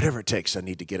 Whatever it takes, I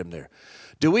need to get him there.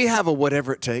 Do we have a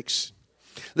whatever it takes?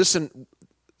 Listen,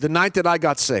 the night that I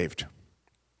got saved,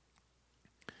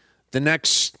 it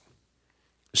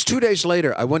was 2 days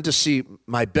later, I went to see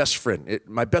my best friend.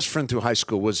 My best friend through high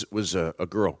school was a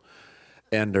girl,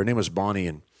 and her name was Bonnie,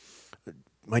 and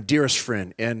my dearest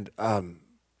friend. And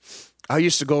I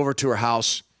used to go over to her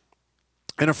house,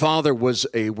 and her father was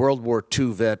a World War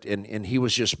II vet, and he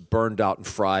was just burned out and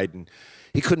fried, and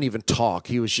he couldn't even talk.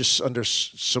 He was just under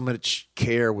so much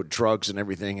care with drugs and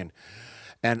everything,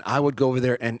 and I would go over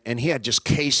there, and he had just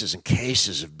cases and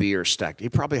cases of beer stacked. He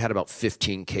probably had about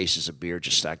 15 cases of beer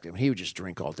just stacked. He would just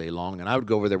drink all day long. And I would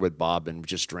go over there with Bob and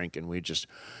just drink, and we'd just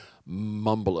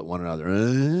mumble at one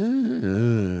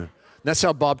another. That's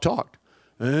how Bob talked.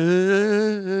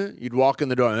 You'd walk in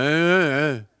the door.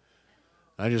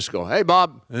 I just go, hey,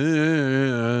 Bob.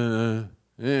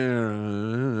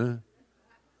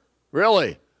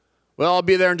 Really? Well, I'll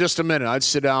be there in just a minute. I'd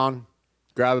sit down,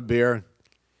 grab a beer.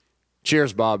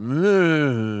 Cheers, Bob.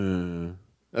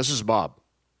 This is Bob.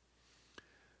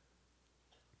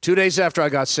 2 days after I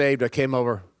got saved, I came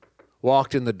over,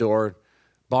 walked in the door.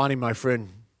 Bonnie, my friend,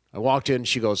 I walked in.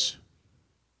 She goes,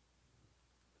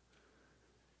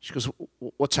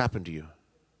 what's happened to you?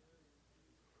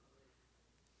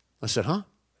 I said, huh?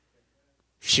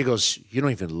 She goes, you don't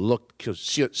even look.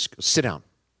 She goes, sit down.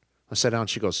 I sat down.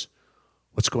 She goes,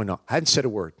 what's going on? I hadn't said a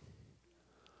word.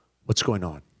 What's going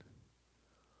on?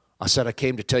 I said, I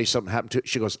came to tell you something happened to you.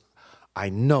 She goes, I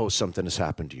know something has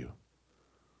happened to you.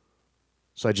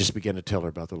 So I just began to tell her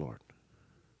about the Lord.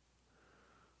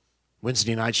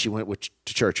 Wednesday night, she went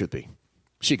to church with me.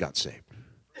 She got saved.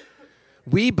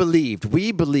 We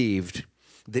believed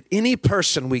that any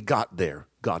person we got there,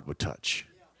 God would touch.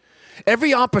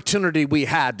 Every opportunity we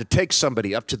had to take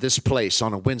somebody up to this place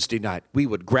on a Wednesday night, we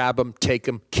would grab them, take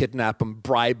them, kidnap them,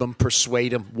 bribe them,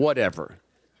 persuade them, whatever.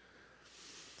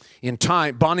 In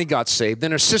time, Bonnie got saved,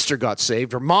 then her sister got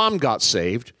saved, her mom got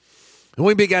saved, and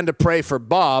we began to pray for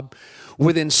Bob.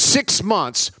 Within 6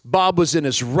 months, Bob was in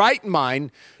his right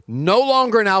mind, no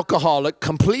longer an alcoholic,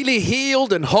 completely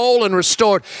healed and whole and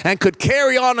restored, and could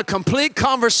carry on a complete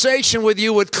conversation with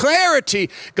you with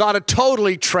clarity. God had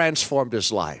totally transformed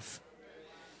his life.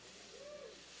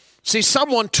 See,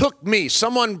 someone took me,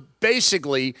 someone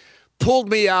basically pulled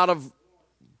me out of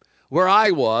where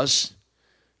I was.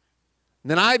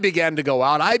 Then I began to go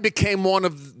out. I became one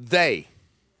of they.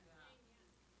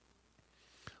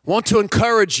 Want to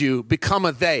encourage you, become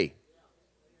a they.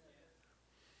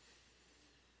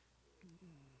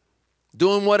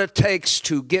 Doing what it takes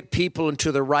to get people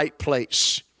into the right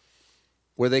place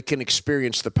where they can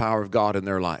experience the power of God in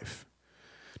their life.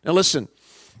 Now listen,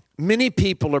 many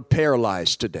people are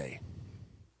paralyzed today.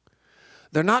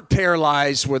 They're not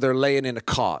paralyzed where they're laying in a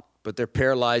cot, but they're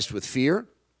paralyzed with fear.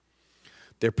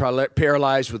 They're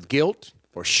paralyzed with guilt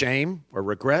or shame or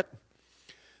regret.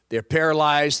 They're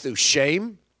paralyzed through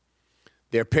shame.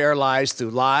 They're paralyzed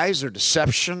through lies or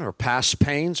deception or past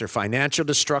pains or financial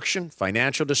destruction,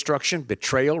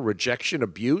 betrayal, rejection,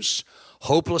 abuse,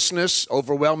 hopelessness,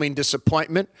 overwhelming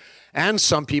disappointment, and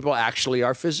some people actually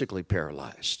are physically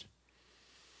paralyzed.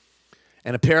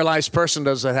 And a paralyzed person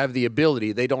doesn't have the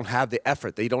ability. They don't have the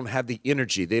effort. They don't have the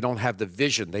energy. They don't have the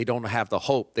vision. They don't have the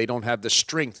hope. They don't have the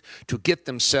strength to get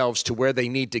themselves to where they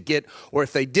need to get. Or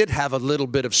if they did have a little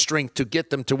bit of strength to get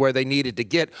them to where they needed to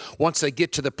get, once they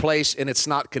get to the place and it's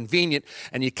not convenient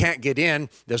and you can't get in,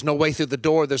 there's no way through the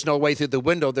door, there's no way through the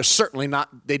window,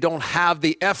 they don't have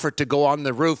the effort to go on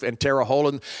the roof and tear a hole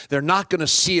in. They're not going to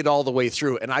see it all the way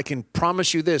through. And I can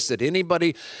promise you this, that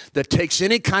anybody that takes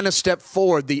any kind of step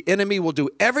forward, the enemy will do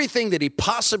everything that he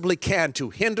possibly can to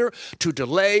hinder, to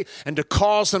delay, and to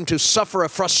cause them to suffer a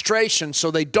frustration so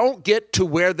they don't get to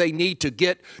where they need to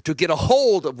get a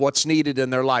hold of what's needed in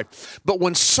their life. But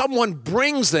when someone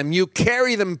brings them, you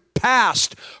carry them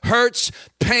past hurts,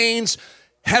 pains,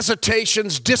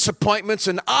 hesitations, disappointments,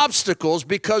 and obstacles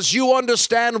because you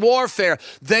understand warfare.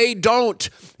 They don't.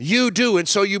 You do. And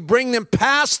so you bring them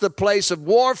past the place of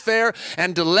warfare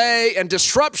and delay and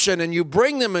disruption, and you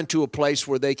bring them into a place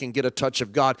where they can get a touch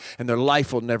of God, and their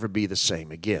life will never be the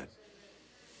same again.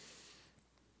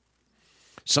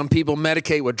 Some people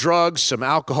medicate with drugs, some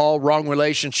alcohol, wrong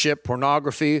relationship,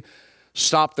 pornography,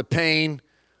 stop the pain.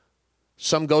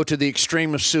 Some go to the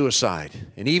extreme of suicide.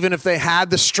 And even if they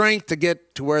had the strength to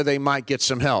get to where they might get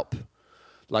some help,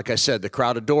 like I said, the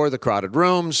crowded door, the crowded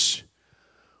rooms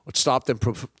would stop them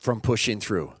from pushing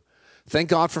through. Thank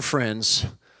God for friends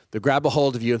that grab a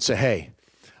hold of you and say, hey,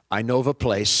 I know of a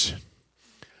place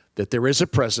that there is a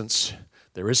presence,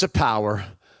 there is a power,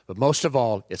 but most of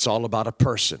all, it's all about a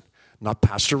person, not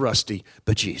Pastor Rusty,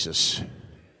 but Jesus.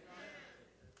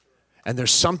 And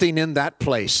there's something in that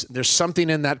place. There's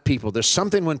something in that people. There's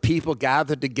something when people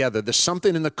gather together. There's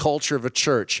something in the culture of a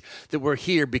church that we're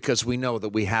here because we know that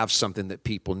we have something that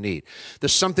people need.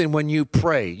 There's something when you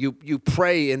pray. You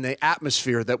pray in the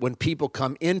atmosphere that when people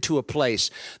come into a place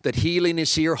that healing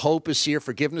is here, hope is here,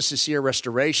 forgiveness is here,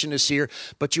 restoration is here,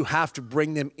 but you have to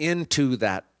bring them into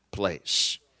that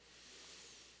place.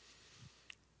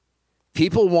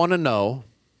 People want to know,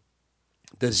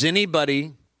 does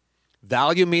anybody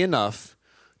value me enough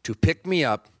to pick me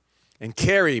up and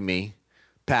carry me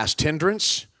past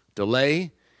hindrance,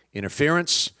 delay,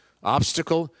 interference,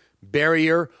 obstacle,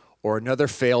 barrier, or another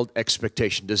failed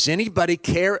expectation? Does anybody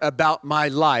care about my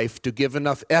life to give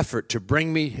enough effort to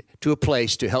bring me to a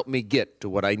place to help me get to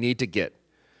what I need to get?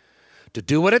 To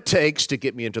do what it takes to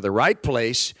get me into the right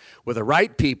place with the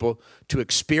right people to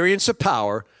experience a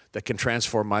power that can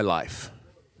transform my life.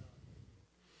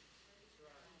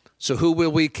 So who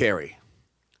will we carry?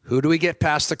 Who do we get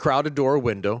past the crowded door or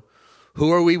window?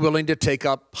 Who are we willing to take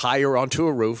up higher onto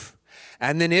a roof?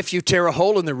 And then if you tear a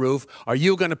hole in the roof, are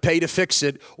you going to pay to fix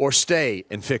it or stay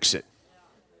and fix it?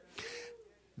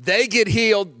 They get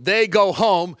healed, they go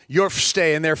home, you're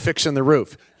staying there fixing the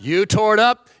roof. You tore it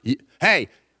up. Hey,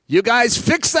 you guys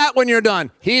fix that when you're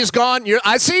done. He's gone.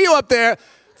 I see you up there.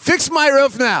 Fix my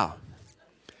roof now.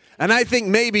 And I think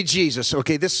maybe Jesus,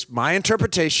 okay, this is my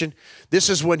interpretation. This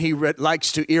is when he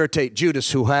likes to irritate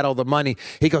Judas, who had all the money.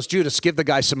 He goes, Judas, give the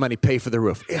guy some money, pay for the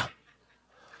roof. Yeah.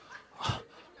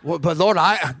 Well, but Lord,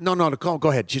 no, go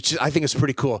ahead. I think it's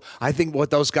pretty cool. I think what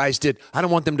those guys did, I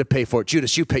don't want them to pay for it.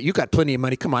 Judas, you pay. You got plenty of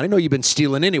money. Come on, I know you've been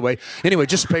stealing anyway. Anyway,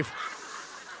 just pay.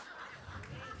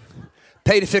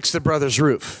 Pay to fix the brother's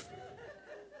roof.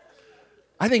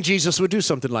 I think Jesus would do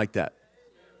something like that.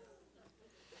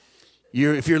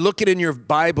 If you're looking in your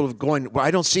Bible going, well,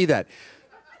 I don't see that.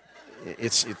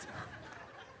 It's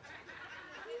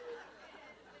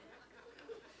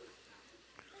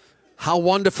how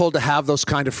wonderful to have those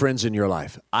kind of friends in your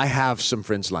life. I have some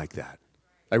friends like that.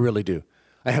 I really do.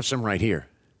 I have some right here.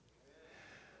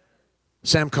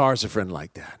 Sam Carr's a friend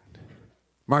like that.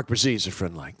 Mark Brzez's a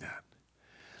friend like that.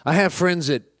 I have friends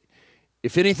that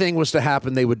if anything was to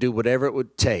happen, they would do whatever it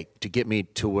would take to get me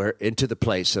to into the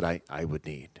place that I would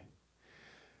need.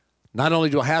 Not only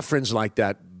do I have friends like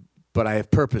that, but I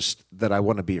have purposed that I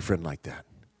want to be a friend like that.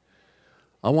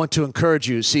 I want to encourage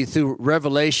you. See, through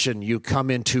revelation, you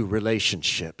come into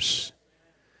relationships.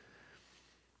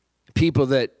 People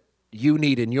that you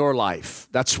need in your life.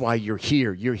 That's why you're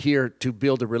here. You're here to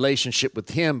build a relationship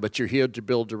with Him, but you're here to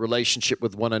build a relationship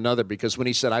with one another. Because when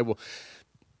He said, I will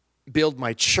build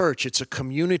my church, it's a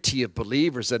community of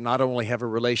believers that not only have a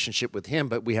relationship with Him,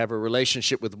 but we have a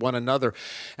relationship with one another.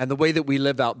 And the way that we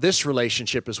live out this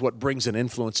relationship is what brings an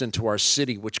influence into our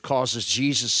city, which causes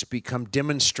Jesus to become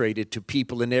demonstrated to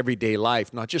people in everyday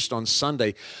life, not just on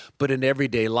Sunday, but in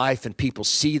everyday life. And people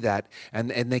see that and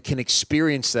they can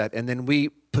experience that. And then we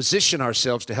position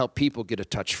ourselves to help people get a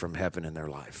touch from heaven in their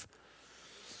life.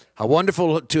 How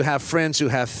wonderful to have friends who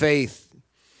have faith,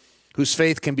 whose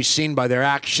faith can be seen by their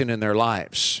action in their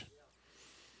lives.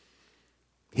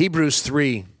 Hebrews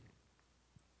 3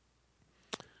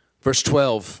 Verse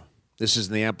 12, this is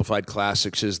in the Amplified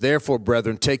Classic, says, "Therefore,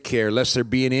 brethren, take care, lest there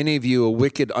be in any of you a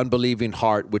wicked, unbelieving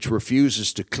heart, which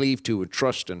refuses to cleave to and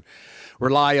trust and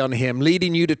rely on him,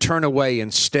 leading you to turn away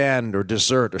and stand or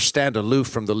desert or stand aloof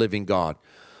from the living God.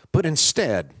 But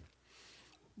instead,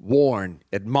 warn,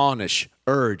 admonish,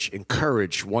 urge,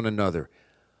 encourage one another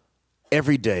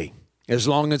every day, as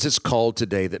long as it's called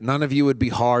today, that none of you would be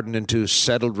hardened into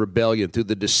settled rebellion through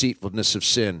the deceitfulness of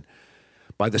sin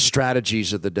by the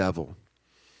strategies of the devil."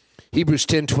 Hebrews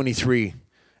 10:23,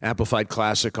 Amplified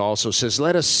Classic also says,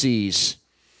 "Let us seize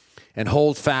and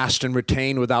hold fast and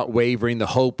retain without wavering the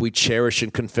hope we cherish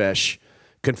and confess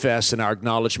in our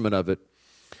acknowledgement of it.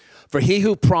 For he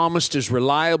who promised is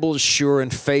reliable, sure,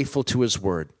 and faithful to his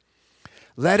word.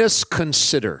 Let us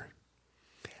consider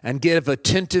and give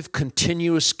attentive,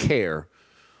 continuous care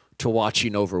to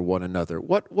watching over one another."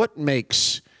 What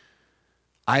makes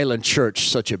Island Church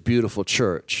such a beautiful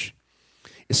church?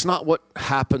 It's not what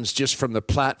happens just from the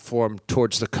platform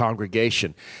towards the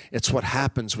congregation. It's what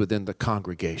happens within the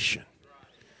congregation.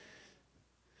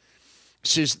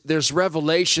 See, there's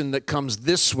revelation that comes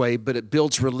this way, but it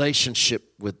builds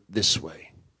relationship with this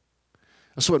way.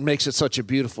 That's what makes it such a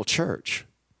beautiful church.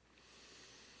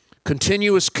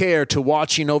 Continuous care to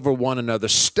watching over one another,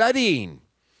 studying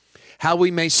how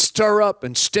we may stir up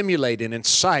and stimulate and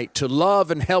incite to love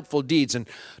and helpful deeds and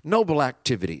noble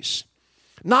activities,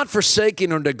 not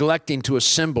forsaking or neglecting to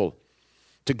assemble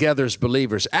together as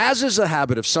believers, as is the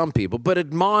habit of some people, but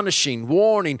admonishing,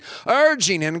 warning,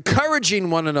 urging, and encouraging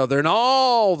one another, and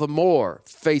all the more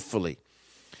faithfully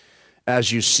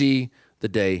as you see the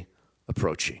day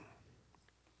approaching.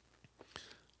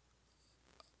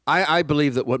 I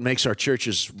believe that what makes our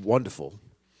churches wonderful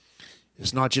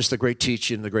is not just the great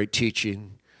teaching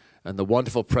and the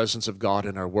wonderful presence of God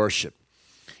in our worship.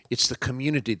 It's the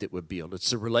community that we build.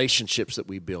 It's the relationships that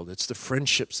we build. It's the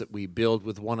friendships that we build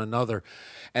with one another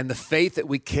and the faith that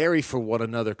we carry for one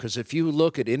another. Because if you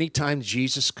look at any time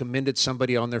Jesus commended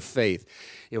somebody on their faith,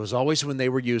 it was always when they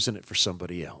were using it for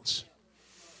somebody else.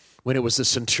 When it was the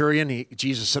centurion,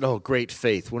 Jesus said, "Oh, great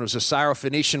faith." When it was a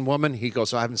Syrophoenician woman, he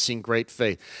goes, "I haven't seen great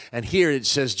faith." And here it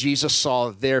says Jesus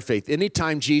saw their faith.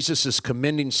 Anytime Jesus is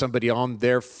commending somebody on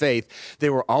their faith,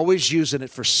 they were always using it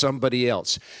for somebody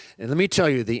else. And let me tell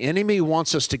you, the enemy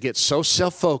wants us to get so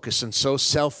self-focused and so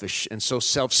selfish and so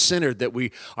self-centered that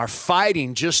we are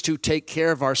fighting just to take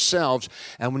care of ourselves,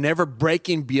 and we're never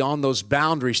breaking beyond those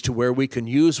boundaries to where we can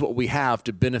use what we have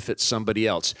to benefit somebody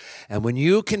else. And when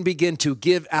you can begin to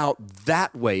give out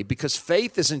that way, because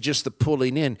faith isn't just the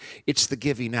pulling in, it's the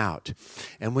giving out.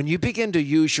 And when you begin to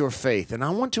use your faith, and I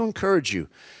want to encourage you,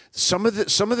 some of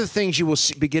the things you will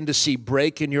begin to see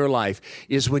break in your life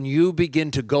is when you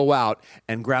begin to go out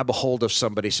and grab a hold of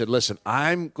somebody, said, "Listen,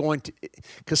 I'm going to,"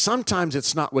 because sometimes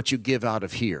it's not what you give out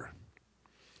of here.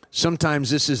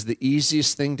 Sometimes this is the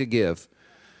easiest thing to give,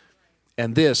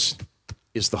 and this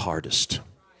is the hardest.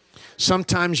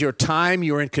 Sometimes your time,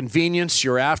 your inconvenience,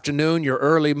 your afternoon, your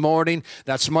early morning,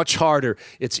 that's much harder.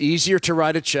 It's easier to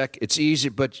write a check. It's easy,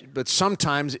 but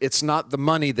sometimes it's not the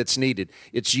money that's needed.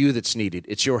 It's you that's needed.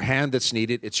 It's your hand that's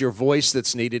needed. It's your voice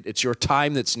that's needed. It's your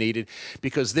time that's needed.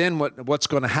 Because then what's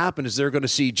going to happen is they're going to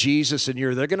see Jesus in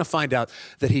you. They're going to find out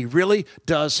that he really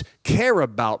does care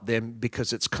about them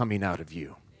because it's coming out of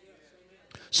you.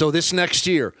 So this next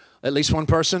year, at least one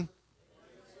person?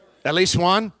 At least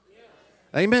one?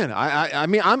 Amen. I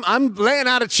mean, I'm laying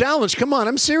out a challenge. Come on,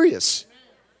 I'm serious.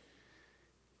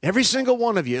 Every single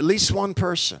one of you, at least one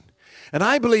person. And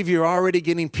I believe you're already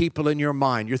getting people in your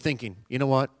mind. You're thinking, you know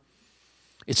what?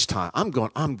 It's time. I'm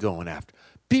going after.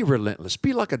 Be relentless.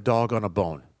 Be like a dog on a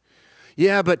bone.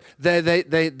 Yeah, but they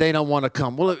don't want to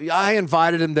come. Well, I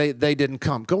invited them. They didn't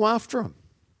come. Go after them.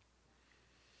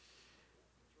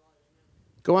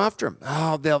 Go after them.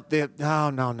 Oh,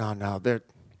 no.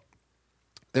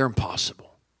 They're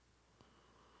impossible.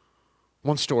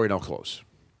 One story and I'll close.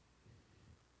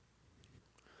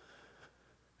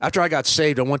 After I got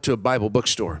saved, I went to a Bible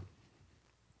bookstore.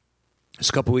 Just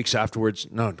a couple weeks afterwards,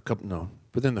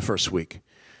 within the first week.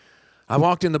 I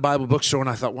walked in the Bible bookstore and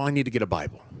I thought, well, I need to get a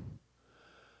Bible.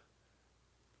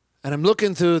 And I'm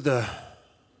looking through the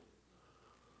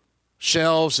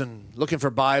shelves and looking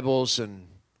for Bibles and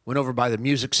went over by the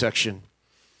music section.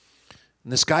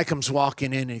 And this guy comes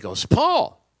walking in and he goes,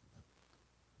 "Paul,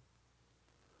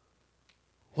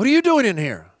 what are you doing in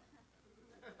here?"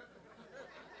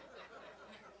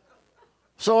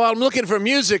 So I'm looking for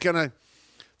music and I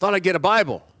thought I'd get a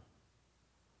Bible.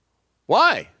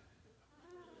 Why?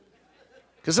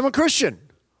 Because I'm a Christian.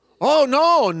 Oh,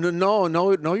 no,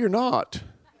 you're not.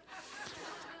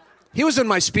 He was in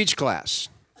my speech class.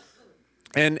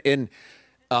 And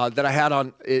that I had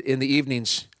on in the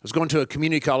evenings. I was going to a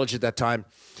community college at that time.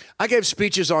 I gave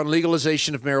speeches on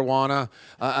legalization of marijuana.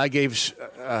 I gave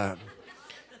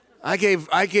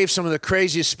some of the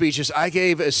craziest speeches. I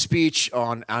gave a speech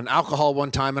on alcohol one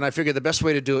time, and I figured the best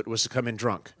way to do it was to come in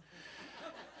drunk.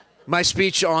 My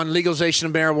speech on legalization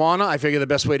of marijuana, I figured the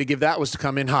best way to give that was to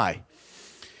come in high.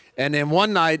 And then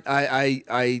one night,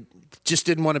 I just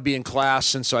didn't want to be in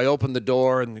class, and so I opened the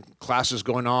door, and the class was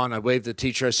going on. I waved at the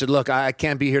teacher. I said, look, I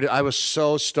can't be here. I was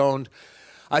so stoned.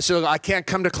 I said, look, I can't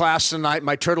come to class tonight.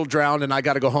 My turtle drowned, and I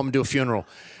got to go home and do a funeral.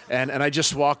 And I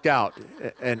just walked out.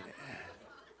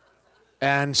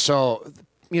 And so,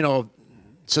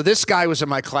 so this guy was in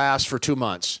my class for 2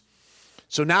 months.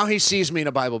 So now he sees me in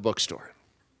a Bible bookstore.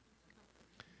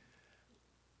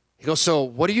 He goes, so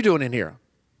what are you doing in here?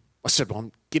 I said, well,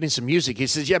 I'm getting some music. He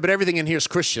says, yeah, but everything in here is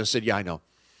Christian. I said, yeah, I know.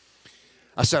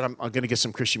 I said, I'm going to get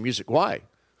some Christian music. Why?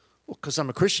 Well, because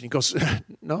I'm a Christian. He goes,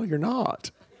 no, you're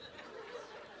not.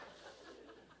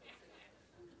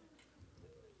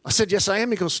 I said, yes, I am.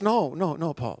 He goes, no,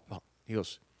 Paul. He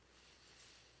goes,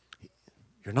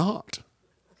 you're not.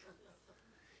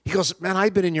 He goes, man,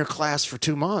 I've been in your class for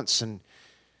 2 months. And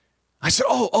I said,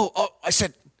 I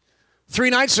said, 3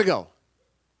 nights ago.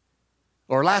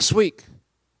 Or last week.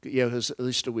 Yeah, it was at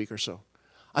least a week or so.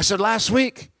 I said, last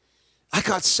week, I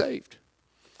got saved.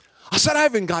 I said, I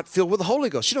even got filled with the Holy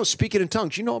Ghost. Speaking in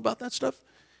tongues. You know about that stuff?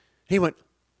 He went.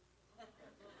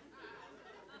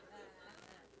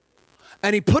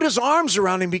 And he put his arms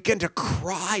around him and began to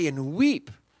cry and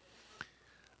weep.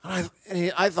 And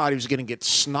I thought he was going to get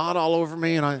snot all over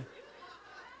me. And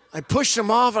I pushed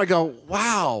him off. I go,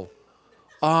 wow.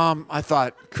 I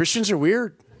thought, Christians are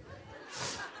weird.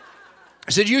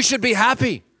 I said, you should be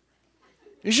happy.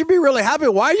 You should be really happy.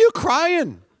 Why are you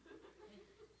crying?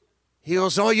 He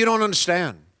goes, oh, you don't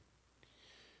understand.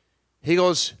 He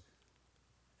goes,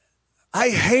 I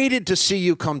hated to see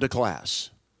you come to class.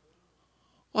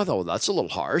 I thought, well, that's a little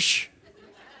harsh.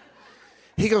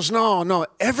 He goes, no,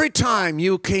 every time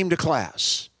you came to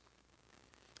class,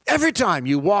 every time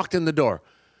you walked in the door,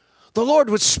 the Lord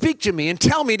would speak to me and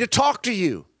tell me to talk to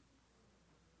you.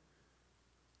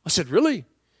 I said, really?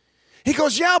 He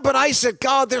goes, yeah, but I said,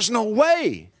 God, there's no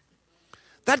way.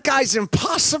 That guy's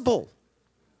impossible.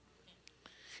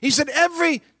 He said,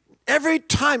 every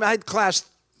time I had class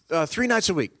 3 nights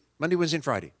a week, Monday, Wednesday, and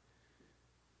Friday.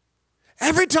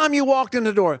 Every time you walked in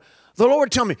the door, the Lord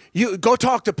would tell me, you go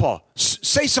talk to Paul.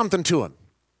 Say something to him.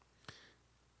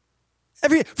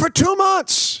 For 2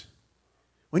 months.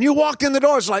 When you walked in the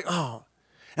door, it's like, oh.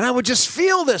 And I would just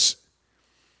feel this.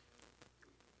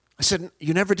 I said,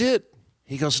 you never did.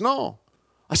 He goes, no.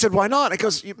 I said, why not? He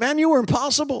goes, man, you were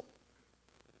impossible.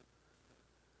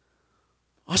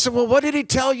 I said, well, what did he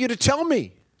tell you to tell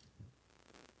me?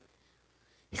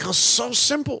 He goes, so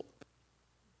simple.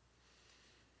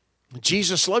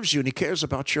 Jesus loves you and he cares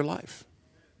about your life.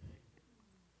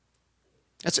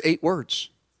 That's 8 words.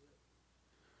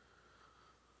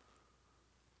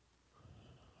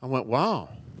 I went, wow,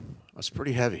 that's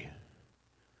pretty heavy.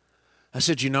 I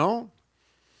said, I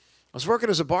was working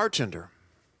as a bartender.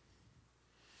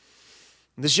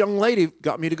 And this young lady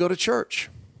got me to go to church.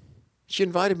 She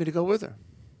invited me to go with her.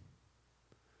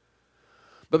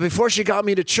 But before she got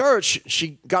me to church,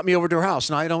 she got me over to her house.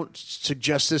 Now, I don't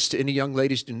suggest this to any young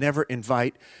ladies to never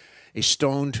invite a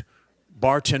stoned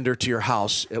bartender to your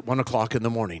house at 1 o'clock in the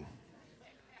morning.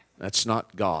 That's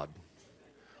not God.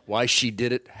 Why she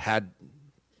did it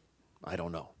I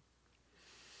don't know.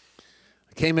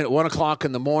 I came in at 1 o'clock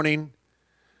in the morning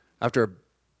after a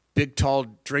big, tall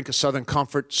drink of Southern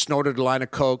Comfort, snorted a line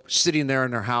of Coke, sitting there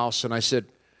in her house, and I said,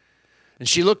 and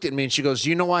she looked at me and she goes,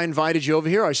 do you know why I invited you over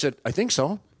here? I said, I think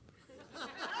so.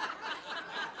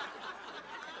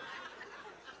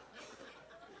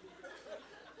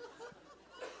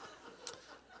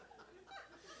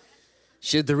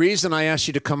 She said, the reason I asked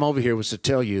you to come over here was to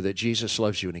tell you that Jesus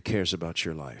loves you and he cares about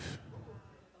your life.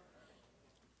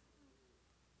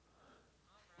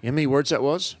 You know how many words that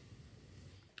was?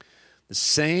 The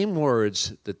same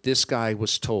words that this guy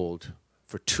was told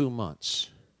for 2 months.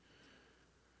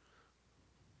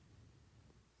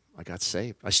 I got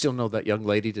saved. I still know that young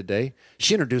lady today.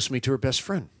 She introduced me to her best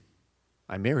friend.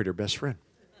 I married her best friend.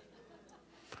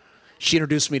 She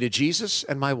introduced me to Jesus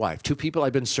and my wife, 2 people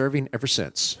I've been serving ever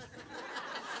since.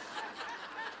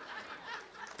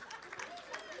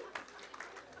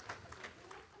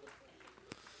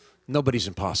 Nobody's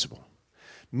impossible.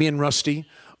 Me and Rusty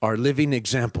are living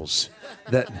examples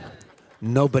that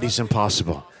nobody's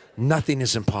impossible. Nothing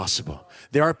is impossible.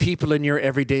 There are people in your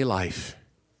everyday life,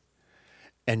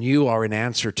 and you are an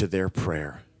answer to their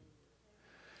prayer.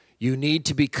 You need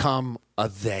to become a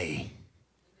they,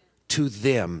 to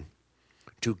them,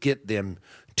 to get them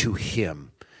to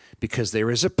Him. Because there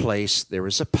is a place, there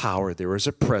is a power, there is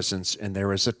a presence, and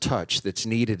there is a touch that's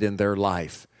needed in their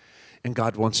life. And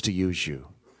God wants to use you.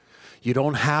 You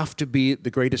don't have to be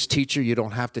the greatest teacher. You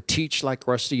don't have to teach like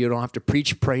Rusty. You don't have to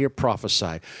preach, pray, or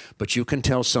prophesy. But you can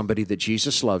tell somebody that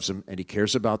Jesus loves them and He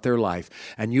cares about their life.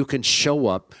 And you can show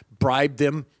up, bribe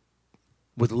them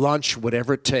with lunch,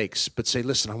 whatever it takes. But say,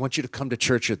 listen, I want you to come to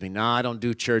church with me. No, I don't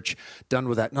do church. Done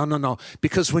with that. No.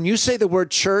 Because when you say the word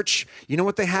church, you know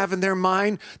what they have in their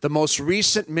mind? The most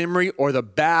recent memory or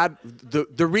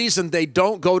the reason they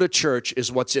don't go to church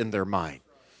is what's in their mind.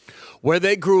 Where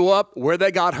they grew up, where they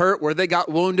got hurt, where they got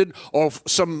wounded, or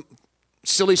some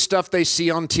silly stuff they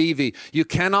see on TV. You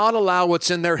cannot allow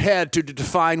what's in their head to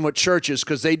define what church is,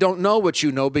 because they don't know what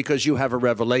you know, because you have a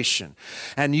revelation.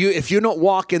 And if you don't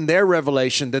walk in their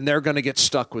revelation, then they're going to get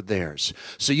stuck with theirs.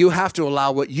 So you have to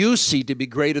allow what you see to be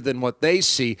greater than what they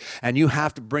see, and you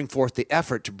have to bring forth the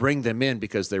effort to bring them in,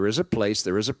 because there is a place,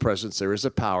 there is a presence, there is a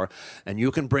power, and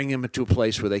you can bring them into a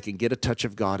place where they can get a touch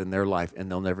of God in their life, and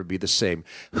they'll never be the same.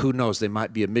 Who knows? They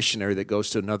might be a missionary that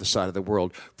goes to another side of the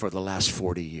world for the last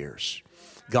 40 years.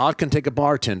 God can take a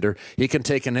bartender, He can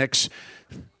take an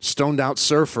ex-stoned-out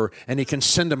surfer, and He can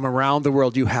send them around the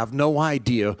world. You have no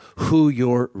idea who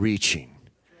you're reaching.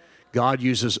 God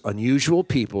uses unusual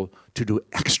people to do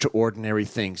extraordinary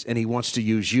things, and He wants to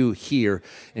use you here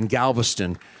in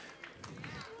Galveston.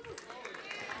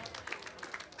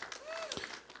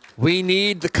 We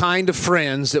need the kind of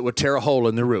friends that would tear a hole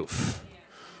in the roof.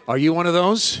 Are you one of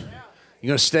those? You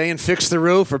going to stay and fix the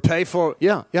roof or pay for it?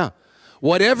 Yeah.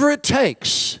 Whatever it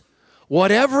takes.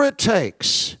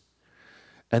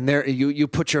 And there you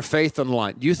put your faith on the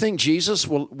line. Do you think Jesus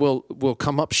will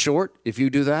come up short if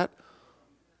you do that?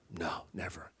 No,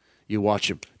 never. You watch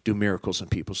Him do miracles in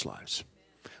people's lives.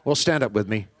 Well, stand up with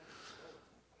me.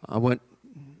 I went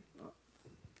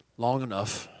long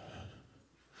enough.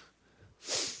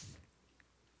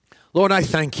 Lord, I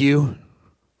thank You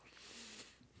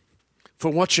for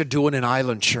what You're doing in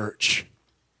Island Church.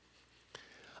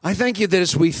 I thank You that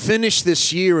as we finish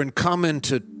this year and come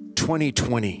into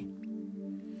 2020,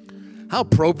 how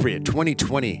appropriate,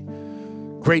 2020,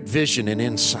 great vision and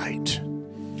insight.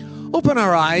 Open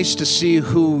our eyes to see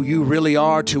who You really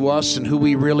are to us and who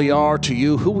we really are to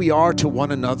You, who we are to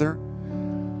one another.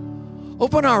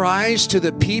 Open our eyes to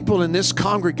the people in this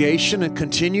congregation and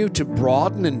continue to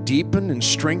broaden and deepen and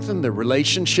strengthen the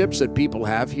relationships that people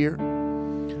have here.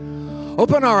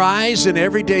 Open our eyes in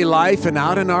everyday life and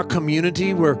out in our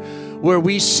community where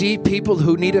we see people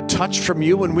who need a touch from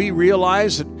You, and we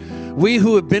realize that we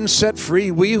who have been set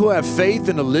free, we who have faith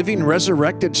in a living,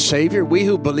 resurrected Savior, we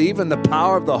who believe in the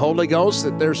power of the Holy Ghost,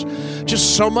 that there's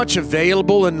just so much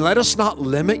available, and let us not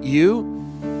limit You.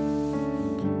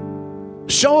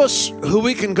 Show us who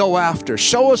we can go after.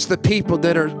 Show us the people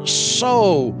that are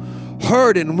so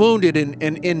hurt and wounded and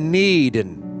in need,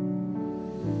 and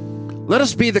let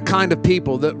us be the kind of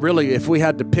people that really, if we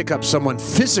had to pick up someone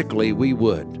physically, we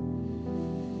would.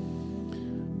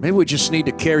 Maybe we just need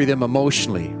to carry them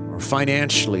emotionally or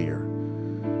financially or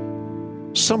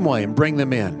some way and bring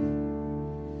them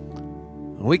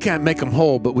in. We can't make them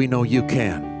whole, but we know You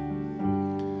can.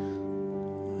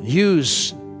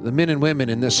 Use the men and women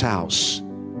in this house.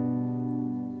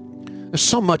 There's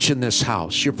so much in this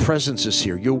house. Your presence is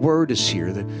here. Your word is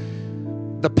here.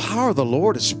 The power of the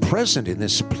Lord is present in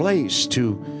this place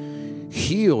to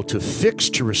heal, to fix,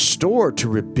 to restore, to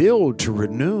rebuild, to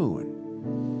renew.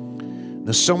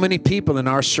 There's so many people in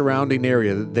our surrounding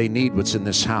area that they need what's in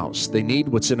this house. They need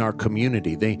what's in our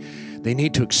community. They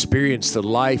need to experience the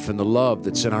life and the love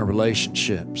that's in our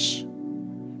relationships.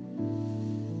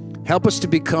 Help us to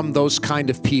become those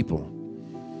kind of people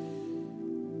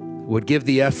who would give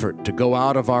the effort to go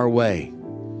out of our way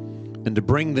and to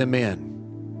bring them in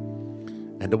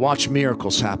and to watch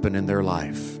miracles happen in their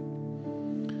life.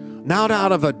 Not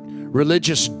out of a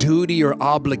religious duty or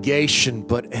obligation,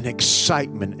 but an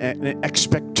excitement, an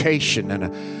expectation,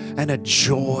 and a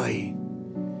joy.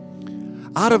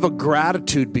 Out of a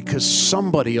gratitude because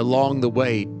somebody along the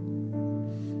way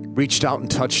reached out and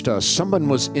touched us. Someone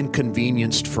was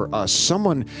inconvenienced for us.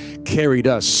 Someone carried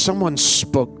us. Someone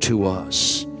spoke to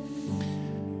us.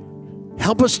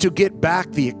 Help us to get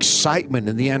back the excitement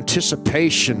and the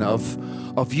anticipation of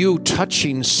You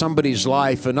touching somebody's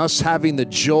life and us having the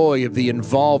joy of the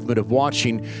involvement of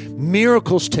watching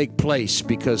miracles take place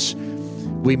because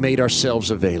we made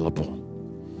ourselves available.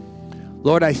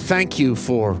 Lord, I thank You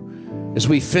for, as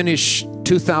we finish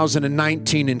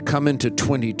 2019 and come into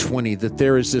 2020, that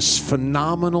there is this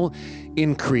phenomenal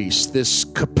increase, this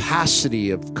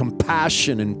capacity of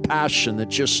compassion and passion that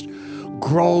just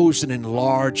grows and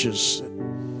enlarges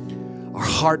our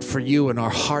heart for you and our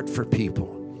heart for people.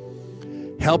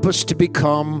 Help us to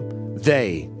become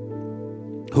they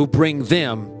who bring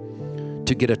them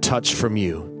to get a touch from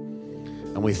you.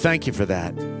 And we thank you for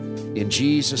that. In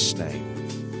Jesus' name,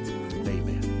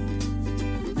 amen.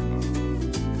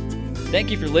 Thank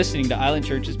you for listening to Island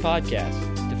Church's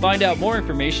podcast. To find out more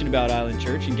information about Island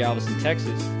Church in Galveston,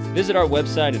 Texas, visit our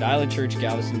website at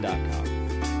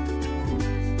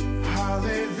islandchurchgalveston.com.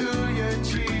 Hallelujah,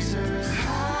 Jesus.